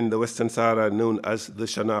Mauritania and the Western Sahara, known as the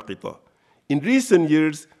Shanaqita. In recent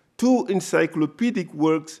years, 2 encyclopedic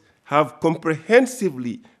works have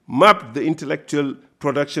comprehensively mapped the intellectual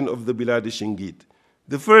production of the Bilad al-Shingit.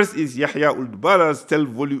 The first is Yahya ul-Bara's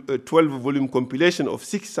 12-volume compilation of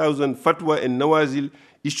 6,000 fatwa and nawazil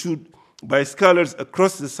issued by scholars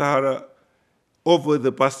across the Sahara over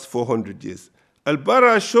the past 400 years.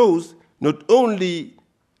 Al-Bara shows not only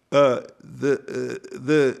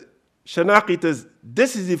the Shanaqita's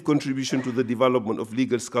decisive contribution to the development of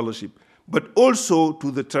legal scholarship, but also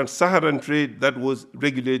to the trans-Saharan trade that was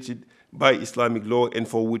regulated by Islamic law and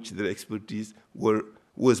for which their expertise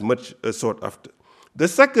was much sought after. The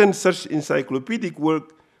second such encyclopedic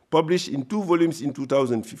work, published in 2 volumes in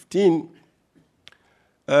 2015,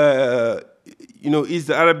 is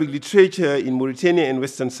the Arabic literature in Mauritania and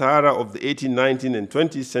Western Sahara of the 18th, 19th, and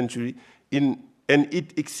 20th century, and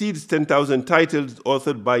it exceeds 10,000 titles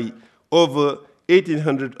authored by over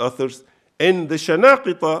 1,800 authors, and the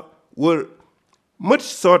Shanaqita were much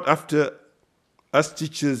sought after as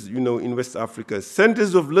teachers, in West Africa.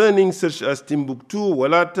 Centers of learning such as Timbuktu,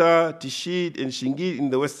 Walata, Tishid, and Shingit in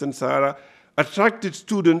the Western Sahara attracted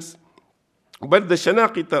students, but the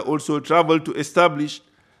Shanaqita also traveled to establish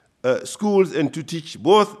schools and to teach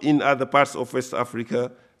both in other parts of West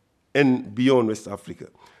Africa and beyond West Africa.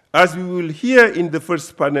 As we will hear in the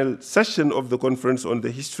first panel session of the conference on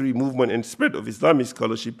the history, movement, and spread of Islamic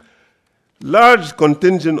scholarship, large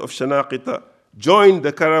contingent of Shanaqita joined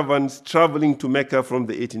the caravans traveling to Mecca from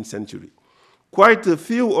the 18th century. Quite a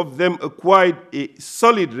few of them acquired a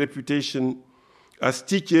solid reputation as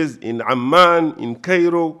teachers in Amman, in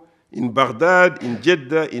Cairo, in Baghdad, in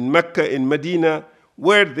Jeddah, in Mecca, in Medina,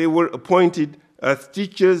 where they were appointed as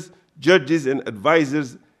teachers, judges, and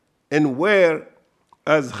advisors, and where,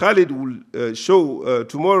 as Khalid will show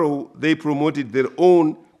tomorrow, they promoted their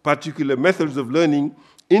own particular methods of learning.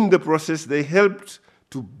 In the process, they helped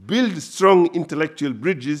to build strong intellectual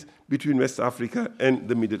bridges between West Africa and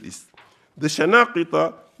the Middle East. The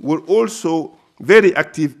Shanaqita were also very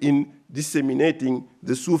active in disseminating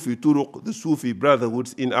the Sufi turuq, the Sufi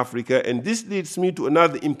brotherhoods in Africa. And this leads me to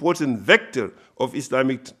another important vector of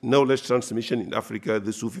Islamic knowledge transmission in Africa,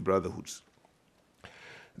 the Sufi brotherhoods.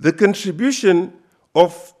 The contribution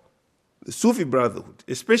of the Sufi brotherhood,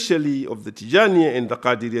 especially of the Tijaniya and the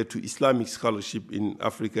Qadiriyya, to Islamic scholarship in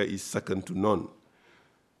Africa is second to none.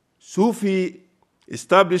 Sufi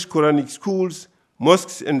established Quranic schools,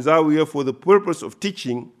 mosques, and zawiyah for the purpose of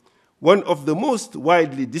teaching. One of the most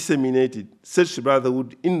widely disseminated such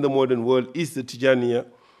brotherhood in the modern world is the Tijaniya.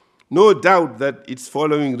 No doubt that its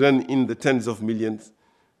following run in the tens of millions,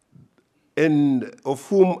 and of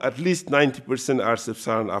whom at least 90% are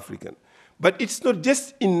sub-Saharan African. But it's not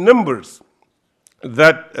just in numbers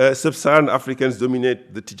that sub-Saharan Africans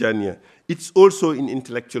dominate the Tijaniya. It's also in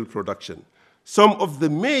intellectual production. Some of the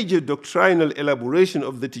major doctrinal elaboration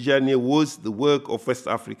of the Tijaniya was the work of West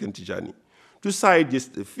African Tijani. To cite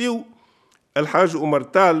just a few, Al-Hajj Umar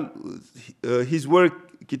Tal, his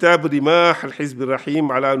work, Kitab Rimah al-Hizb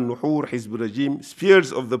al-Rahim ala al-Nuhur Hizb al-Rajim,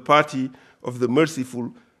 Spears of the Party of the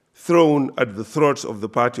Merciful thrown at the throats of the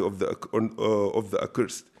party of the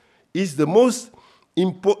accursed, is the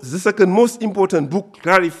second most important book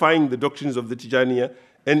clarifying the doctrines of the Tijaniya,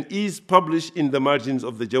 and is published in the margins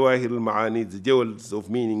of the Jawahir al-Ma'ani, the Jewels of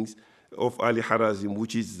Meanings of Ali Harazim,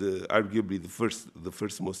 which is arguably the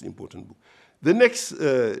first most important book. The next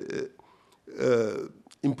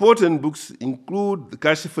important books include the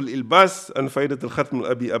Kashif al-Ilbas and Faidat al-Khatm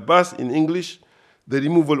al-Abi Abbas in English, The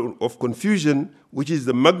Removal of Confusion, which is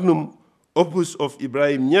the magnum opus of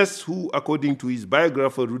Ibrahim Niasse, who, according to his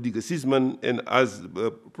biographer Rudiger Sisman, and as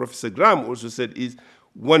Professor Graham also said, is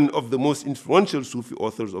one of the most influential Sufi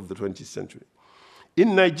authors of the 20th century.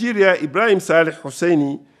 In Nigeria, Ibrahim Saleh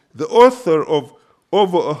Hosseini, the author of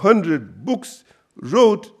over 100 books,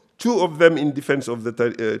 wrote two of them in defense of the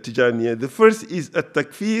Tijaniya. The first is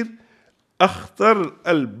At-Takfir, Akhtar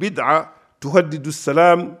al-Bid'a, تهدد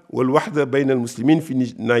السلام والوحدة بين المسلمين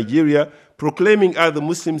في Nigeria, proclaiming other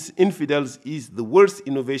Muslims infidels is the worst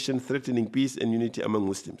innovation threatening peace and unity among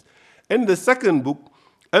Muslims. And the second book,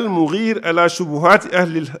 Al-Mughir ala Shubuhat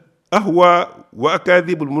Ahl al-Ahwa wa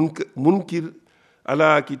Akadhib al-Munkir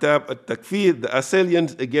ala Kitab al-Takfir, the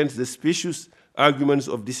assailants against the specious arguments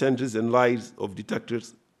of dissenters and lies of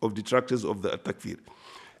detractors of the Takfir.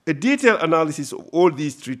 A detailed analysis of all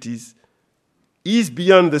these treatises is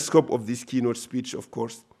beyond the scope of this keynote speech, of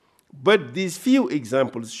course, but these few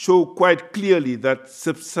examples show quite clearly that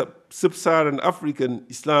sub-Saharan African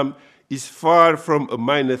Islam is far from a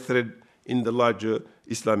minor thread in the larger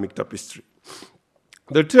Islamic tapestry.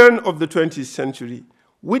 The turn of the 20th century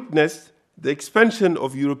witnessed the expansion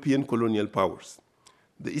of European colonial powers.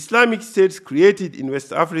 The Islamic states created in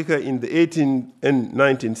West Africa in the 18th and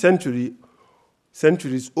 19th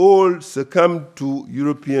centuries all succumbed to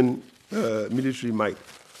European military might.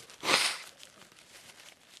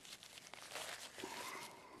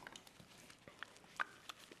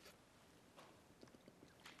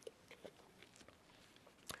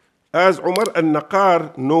 As Umar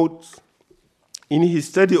al-Naqar notes in his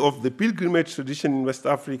study of the pilgrimage tradition in West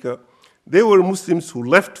Africa, there were Muslims who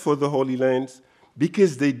left for the Holy Lands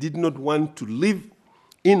because they did not want to live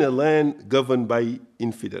in a land governed by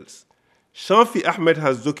infidels. Shafi Ahmed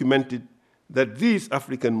has documented that these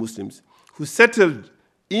African Muslims who settled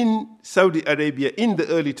in Saudi Arabia in the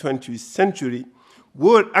early 20th century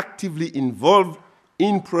were actively involved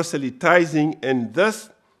in proselytizing, and thus,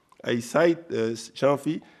 I cite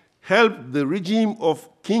Shafi, helped the regime of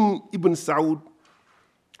King Ibn Saud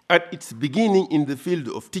at its beginning in the field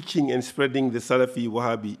of teaching and spreading the Salafi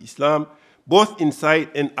Wahhabi Islam, both inside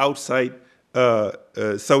and outside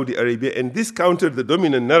Saudi Arabia. And this countered the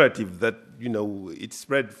dominant narrative that, you know, it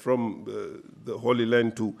spread from the Holy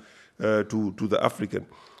Land to the African.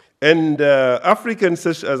 And Africans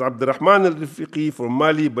such as Abdurrahman al-Rifiqi from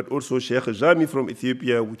Mali, but also Sheikh Jami from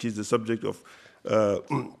Ethiopia, which is the subject of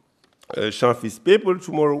Shafi's paper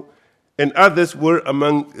tomorrow, and others were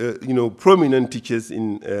among prominent teachers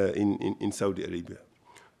in Saudi Arabia.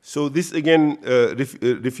 So this again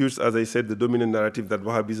refutes, as I said, the dominant narrative that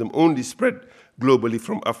Wahhabism only spread globally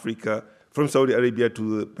from Africa, from Saudi Arabia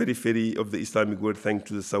to the periphery of the Islamic world thanks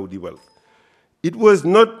to the Saudi wealth. It was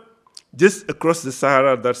not just across the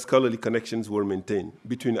Sahara that scholarly connections were maintained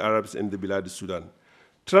between Arabs and the Bilad al-Sudan.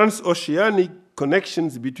 Transoceanic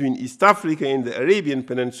connections between East Africa and the Arabian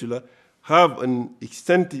Peninsula have an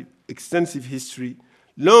extensive history.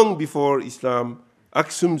 Long before Islam,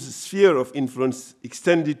 Aksum's sphere of influence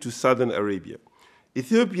extended to southern Arabia.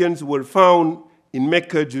 Ethiopians were found in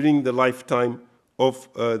Mecca during the lifetime of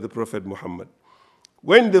the Prophet Muhammad.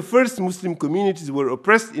 When the first Muslim communities were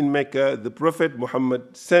oppressed in Mecca, the Prophet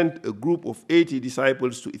Muhammad sent a group of 80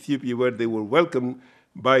 disciples to Ethiopia, where they were welcomed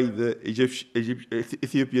by the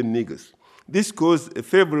Ethiopian niggers. This caused a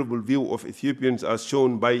favorable view of Ethiopians, as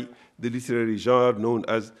shown by the literary genre known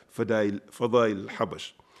as Fadail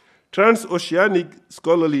al-Habash. Transoceanic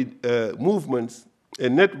scholarly movements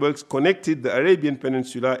and networks connected the Arabian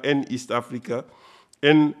Peninsula and East Africa,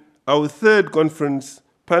 and our third conference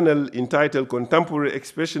panel, entitled Contemporary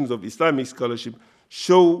Expressions of Islamic Scholarship,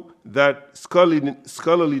 show that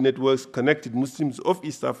scholarly networks connected Muslims of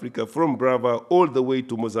East Africa from Brava all the way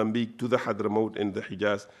to Mozambique, to the Hadramaut and the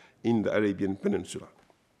Hijaz in the Arabian Peninsula.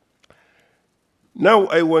 Now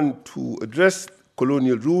I want to address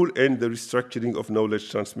colonial rule and the restructuring of knowledge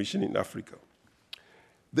transmission in Africa.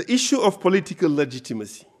 The issue of political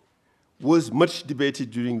legitimacy was much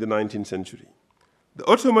debated during the 19th century. The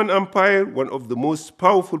Ottoman Empire, one of the most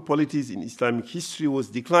powerful polities in Islamic history, was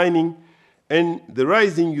declining, and the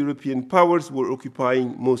rising European powers were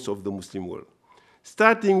occupying most of the Muslim world.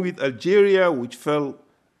 Starting with Algeria, which fell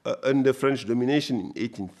under French domination in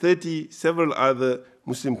 1830, several other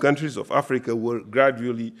Muslim countries of Africa were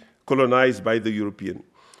gradually colonized by the European.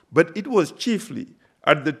 But it was chiefly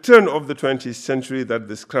at the turn of the 20th century that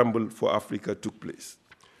the scramble for Africa took place.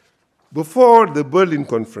 Before the Berlin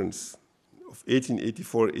Conference of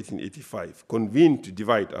 1884-1885 convened to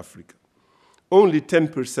divide Africa, only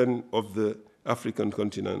 10% of the African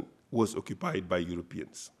continent was occupied by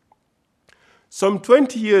Europeans. Some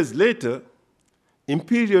 20 years later,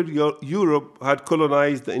 Imperial Europe had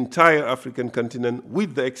colonized the entire African continent,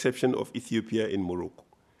 with the exception of Ethiopia and Morocco.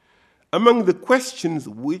 Among the questions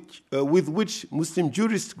with which Muslim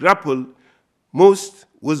jurists grappled most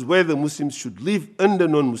was whether Muslims should live under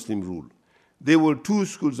non-Muslim rule. There were two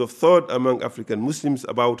schools of thought among African Muslims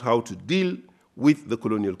about how to deal with the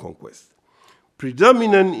colonial conquest.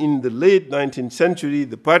 Predominant in the late 19th century,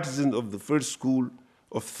 the partisans of the first school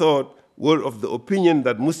of thought were of the opinion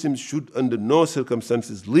that Muslims should under no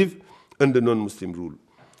circumstances live under non-Muslim rule.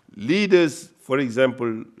 Leaders, for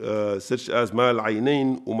example, such as Mal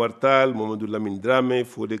Aynain, Umar Tal, Mamadou Lamine Dramé,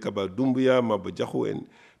 Fode Kaba Doumbouya, Maba Diakhou, and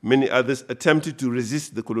many others attempted to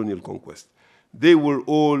resist the colonial conquest. They were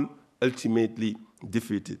all ultimately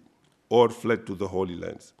defeated or fled to the Holy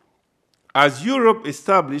Lands. As Europe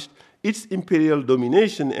established its imperial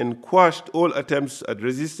domination and quashed all attempts at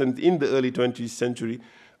resistance in the early 20th century,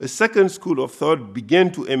 a second school of thought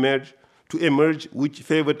began to emerge, which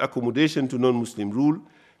favored accommodation to non-Muslim rule.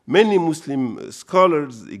 Many Muslim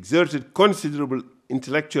scholars exerted considerable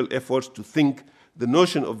intellectual efforts to think the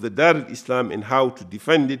notion of the Dar al-Islam and how to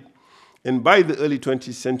defend it. And by the early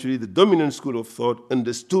 20th century, the dominant school of thought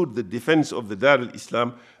understood the defense of the Dar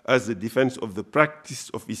al-Islam as the defense of the practice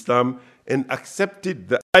of Islam, and accepted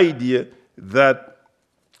the idea that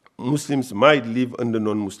Muslims might live under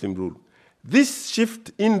non-Muslim rule. This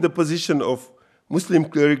shift in the position of Muslim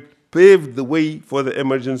clerics paved the way for the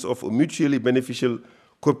emergence of a mutually beneficial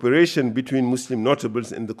cooperation between Muslim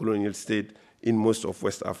notables and the colonial state in most of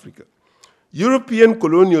West Africa. European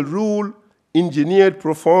colonial rule engineered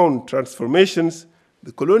profound transformations.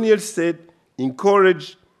 The colonial state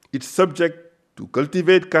encouraged its subject to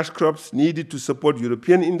cultivate cash crops needed to support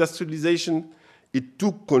European industrialization. It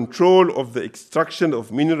took control of the extraction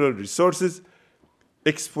of mineral resources.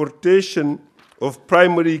 Exportation of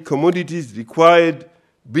primary commodities required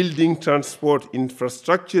building transport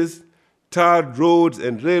infrastructures. Tarred roads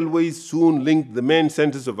and railways soon linked the main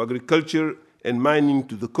centers of agriculture and mining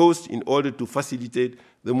to the coast in order to facilitate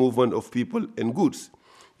the movement of people and goods.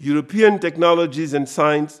 European technologies and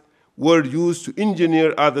science were used to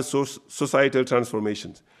engineer other societal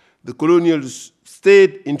transformations. The colonial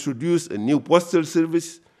state introduced a new postal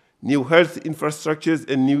service, new health infrastructures,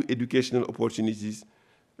 and new educational opportunities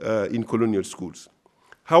in colonial schools.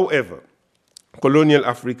 However, colonial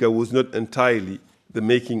Africa was not entirely the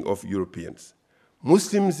making of Europeans.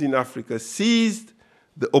 Muslims in Africa seized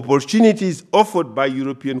the opportunities offered by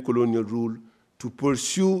European colonial rule to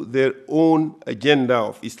pursue their own agenda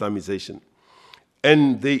of Islamization.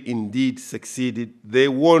 And they indeed succeeded. They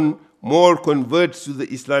won more converts to the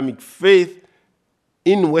Islamic faith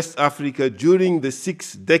in West Africa during the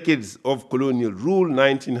 6 decades of colonial rule,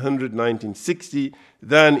 1900-1960,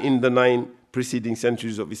 than in the 9 preceding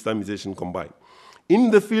centuries of Islamization combined. In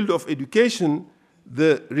the field of education,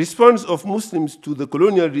 the response of Muslims to the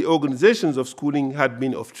colonial reorganizations of schooling had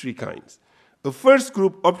been of 3 kinds. A first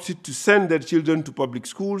group opted to send their children to public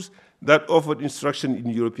schools that offered instruction in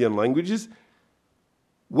European languages,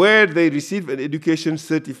 where they received an education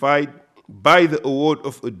certified by the award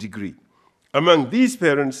of a degree. Among these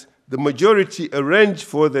parents, the majority arrange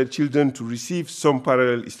for their children to receive some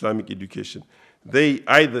parallel Islamic education. They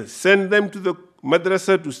either send them to the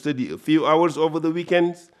madrasa to study a few hours over the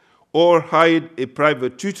weekends, or hired a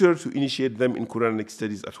private tutor to initiate them in Quranic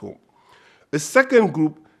studies at home. A second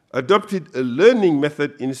group adopted a learning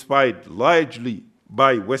method inspired largely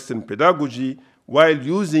by Western pedagogy, while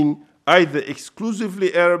using either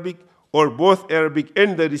exclusively Arabic or both Arabic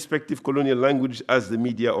and the respective colonial language as the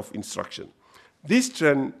media of instruction. This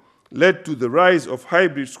trend led to the rise of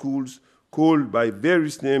hybrid schools called by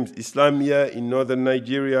various names: Islamia in northern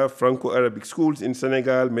Nigeria, Franco-Arabic schools in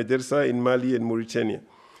Senegal, Medersa in Mali and Mauritania.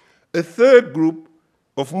 A third group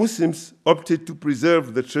of Muslims opted to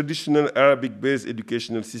preserve the traditional Arabic-based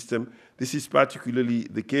educational system. This is particularly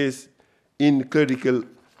the case in clerical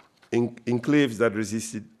enclaves that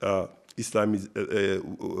resisted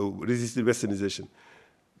resisted Westernization.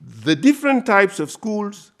 The different types of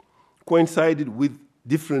schools coincided with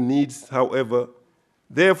different needs, however.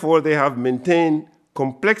 Therefore, they have maintained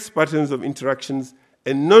complex patterns of interactions,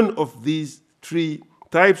 and none of these three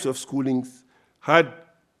types of schoolings had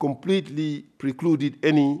completely precluded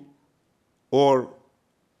any or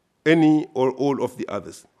all of the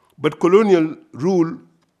others. But colonial rule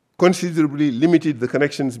considerably limited the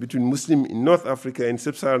connections between Muslims in North Africa and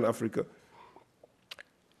Sub-Saharan Africa,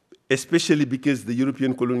 especially because the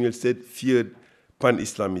European colonial state feared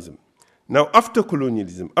pan-Islamism. Now, after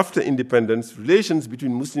colonialism, after independence, relations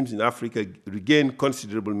between Muslims in Africa regained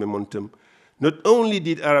considerable momentum. Not only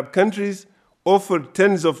did Arab countries offer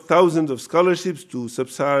tens of thousands of scholarships to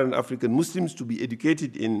Sub-Saharan African Muslims to be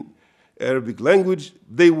educated in Arabic language,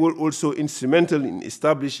 they were also instrumental in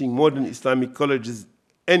establishing modern Islamic colleges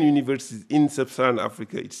and universities in Sub-Saharan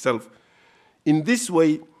Africa itself. In this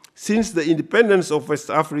way, since the independence of West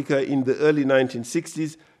Africa in the early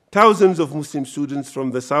 1960s, thousands of Muslim students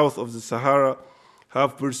from the south of the Sahara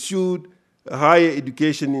have pursued higher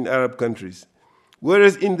education in Arab countries.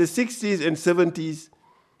 Whereas in the 60s and 70s,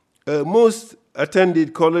 most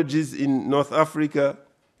attended colleges in North Africa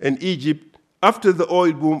and Egypt. After the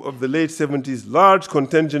oil boom of the late 70s, large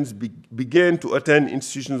contingents began to attend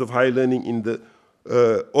institutions of higher learning in the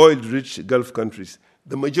oil-rich Gulf countries,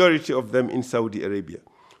 the majority of them in Saudi Arabia.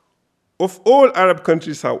 Of all Arab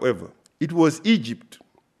countries, however, it was Egypt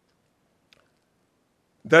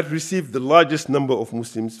that received the largest number of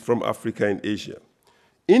Muslims from Africa and Asia.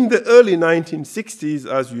 In the early 1960s,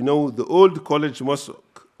 as you know, the old college mosque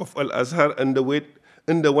of Al-Azhar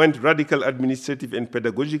underwent radical administrative and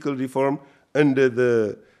pedagogical reform under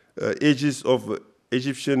the aegis of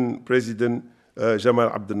Egyptian President Jamal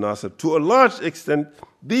Abdel Nasser. To a large extent,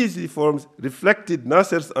 these reforms reflected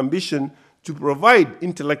Nasser's ambition to provide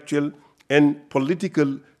intellectual and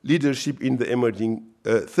political leadership in the emerging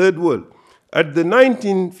Third World. At the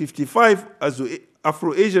 1955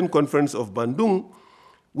 Afro-Asian Conference of Bandung,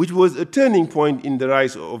 which was a turning point in the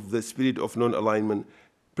rise of the spirit of non-alignment,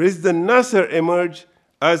 President Nasser emerged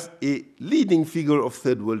as a leading figure of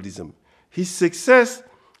Third Worldism. His success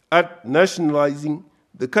at nationalizing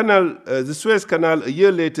the Suez Canal a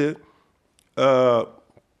year later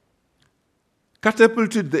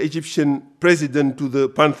catapulted the Egyptian president to the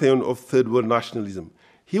pantheon of Third World nationalism.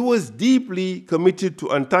 He was deeply committed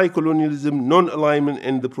to anti-colonialism, non-alignment,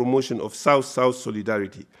 and the promotion of South-South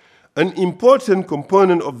solidarity. An important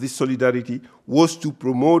component of this solidarity was to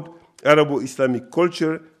promote Arabo-Islamic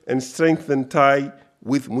culture and strengthen ties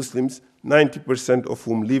with Muslims, 90% of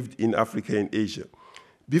whom lived in Africa and Asia.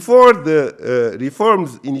 Before the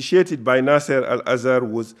reforms initiated by Nasser, Al-Azhar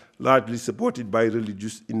was largely supported by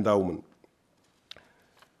religious endowment.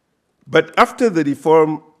 But after the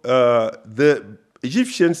reform, the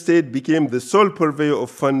Egyptian state became the sole purveyor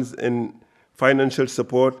of funds and financial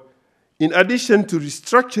support. In addition to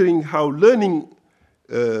restructuring how learning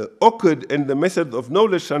occurred and the method of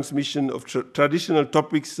knowledge transmission of traditional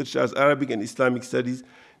topics such as Arabic and Islamic studies,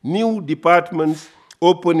 new departments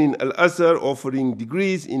opened in Al-Azhar offering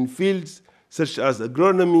degrees in fields such as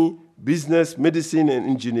agronomy, business, medicine, and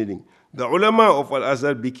engineering. The ulama of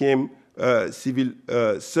Al-Azhar became civil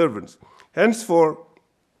servants. Henceforth,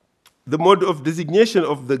 the mode of designation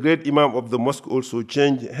of the great imam of the mosque also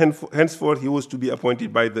changed. Henceforth, he was to be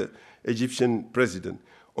appointed by the Egyptian president.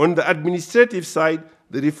 On the administrative side,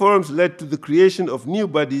 the reforms led to the creation of new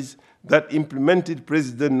bodies that implemented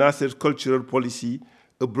President Nasser's cultural policy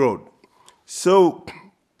abroad. So,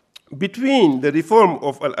 between the reform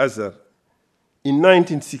of Al-Azhar in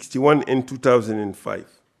 1961 and 2005,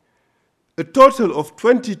 a total of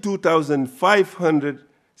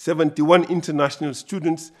 22,571 international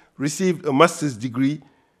students received a master's degree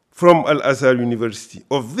from Al-Azhar University.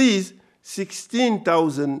 Of these,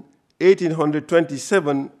 16,000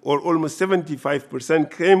 1,827, or almost 75%,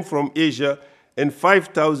 came from Asia, and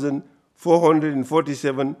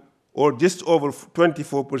 5,447, or just over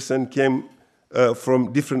 24%, came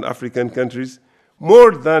from different African countries.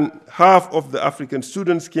 More than half of the African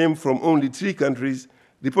students came from only 3 countries,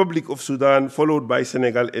 Republic of Sudan, followed by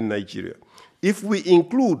Senegal and Nigeria. If we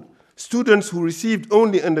include students who received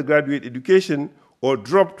only undergraduate education or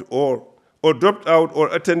dropped out or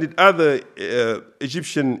attended other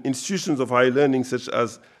Egyptian institutions of higher learning, such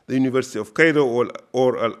as the University of Cairo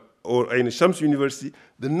or Ain Shams University,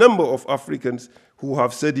 the number of Africans who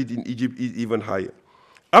have studied in Egypt is even higher.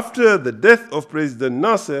 After the death of President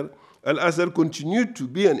Nasser, Al-Azhar continued to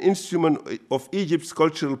be an instrument of Egypt's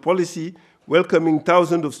cultural policy, welcoming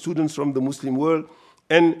thousands of students from the Muslim world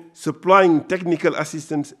and supplying technical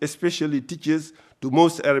assistance, especially teachers, to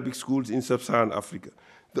most Arabic schools in sub-Saharan Africa.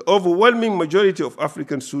 The overwhelming majority of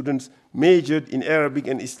African students majored in Arabic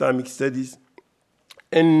and Islamic studies,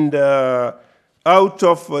 and out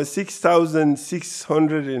of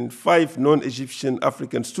 6,605 non-Egyptian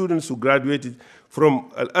African students who graduated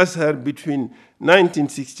from Al-Azhar between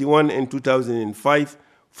 1961 and 2005,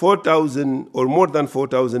 4,000 or more than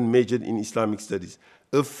 4,000 majored in Islamic studies.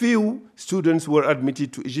 A few students were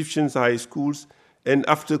admitted to Egyptian high schools, and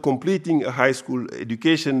after completing a high school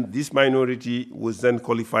education, this minority was then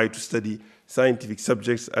qualified to study scientific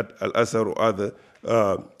subjects at Al-Azhar or other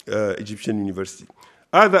Egyptian universities.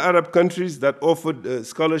 Other Arab countries that offered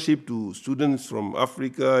scholarship to students from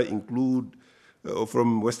Africa include,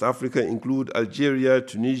 from West Africa include Algeria,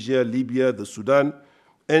 Tunisia, Libya, the Sudan,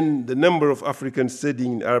 and the number of Africans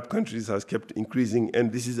studying in Arab countries has kept increasing,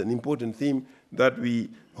 and this is an important theme that we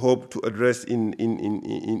hope to address in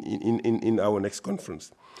our next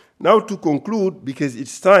conference. Now to conclude, because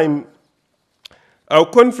it's time, our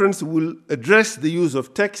conference will address the use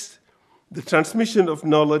of text, the transmission of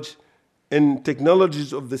knowledge, and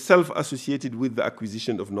technologies of the self associated with the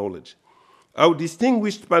acquisition of knowledge. Our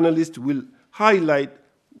distinguished panelists will highlight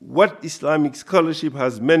what Islamic scholarship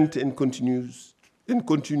has meant and continues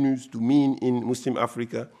to mean in Muslim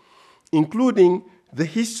Africa, including the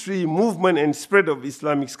history, movement, and spread of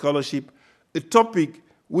Islamic scholarship, a topic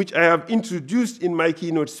which I have introduced in my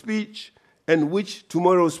keynote speech and which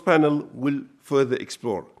tomorrow's panel will further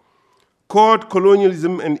explore. Court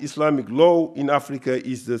colonialism and Islamic law in Africa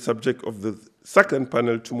is the subject of the second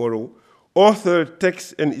panel tomorrow. Author,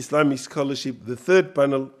 text, and Islamic scholarship, the third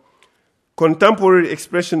panel. Contemporary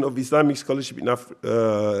expression of Islamic scholarship in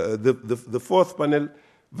the fourth panel.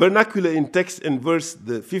 Vernacular in text and verse,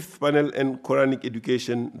 the fifth panel, and Quranic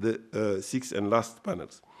education, the sixth and last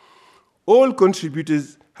panels. All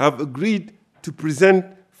contributors have agreed to present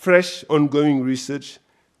fresh, ongoing research.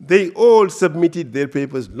 They all submitted their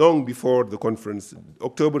papers long before the conference.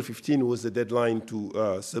 October 15 was the deadline to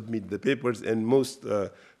submit the papers, and most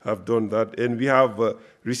have done that. And we have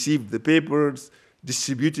received the papers,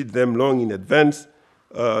 distributed them long in advance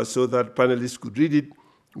so that panelists could read it.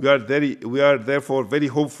 We are therefore very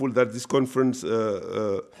hopeful that this conference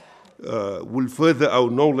will further our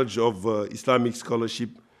knowledge of Islamic scholarship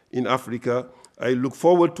in Africa. I look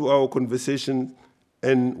forward to our conversation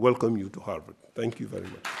and welcome you to Harvard. Thank you very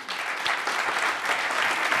much.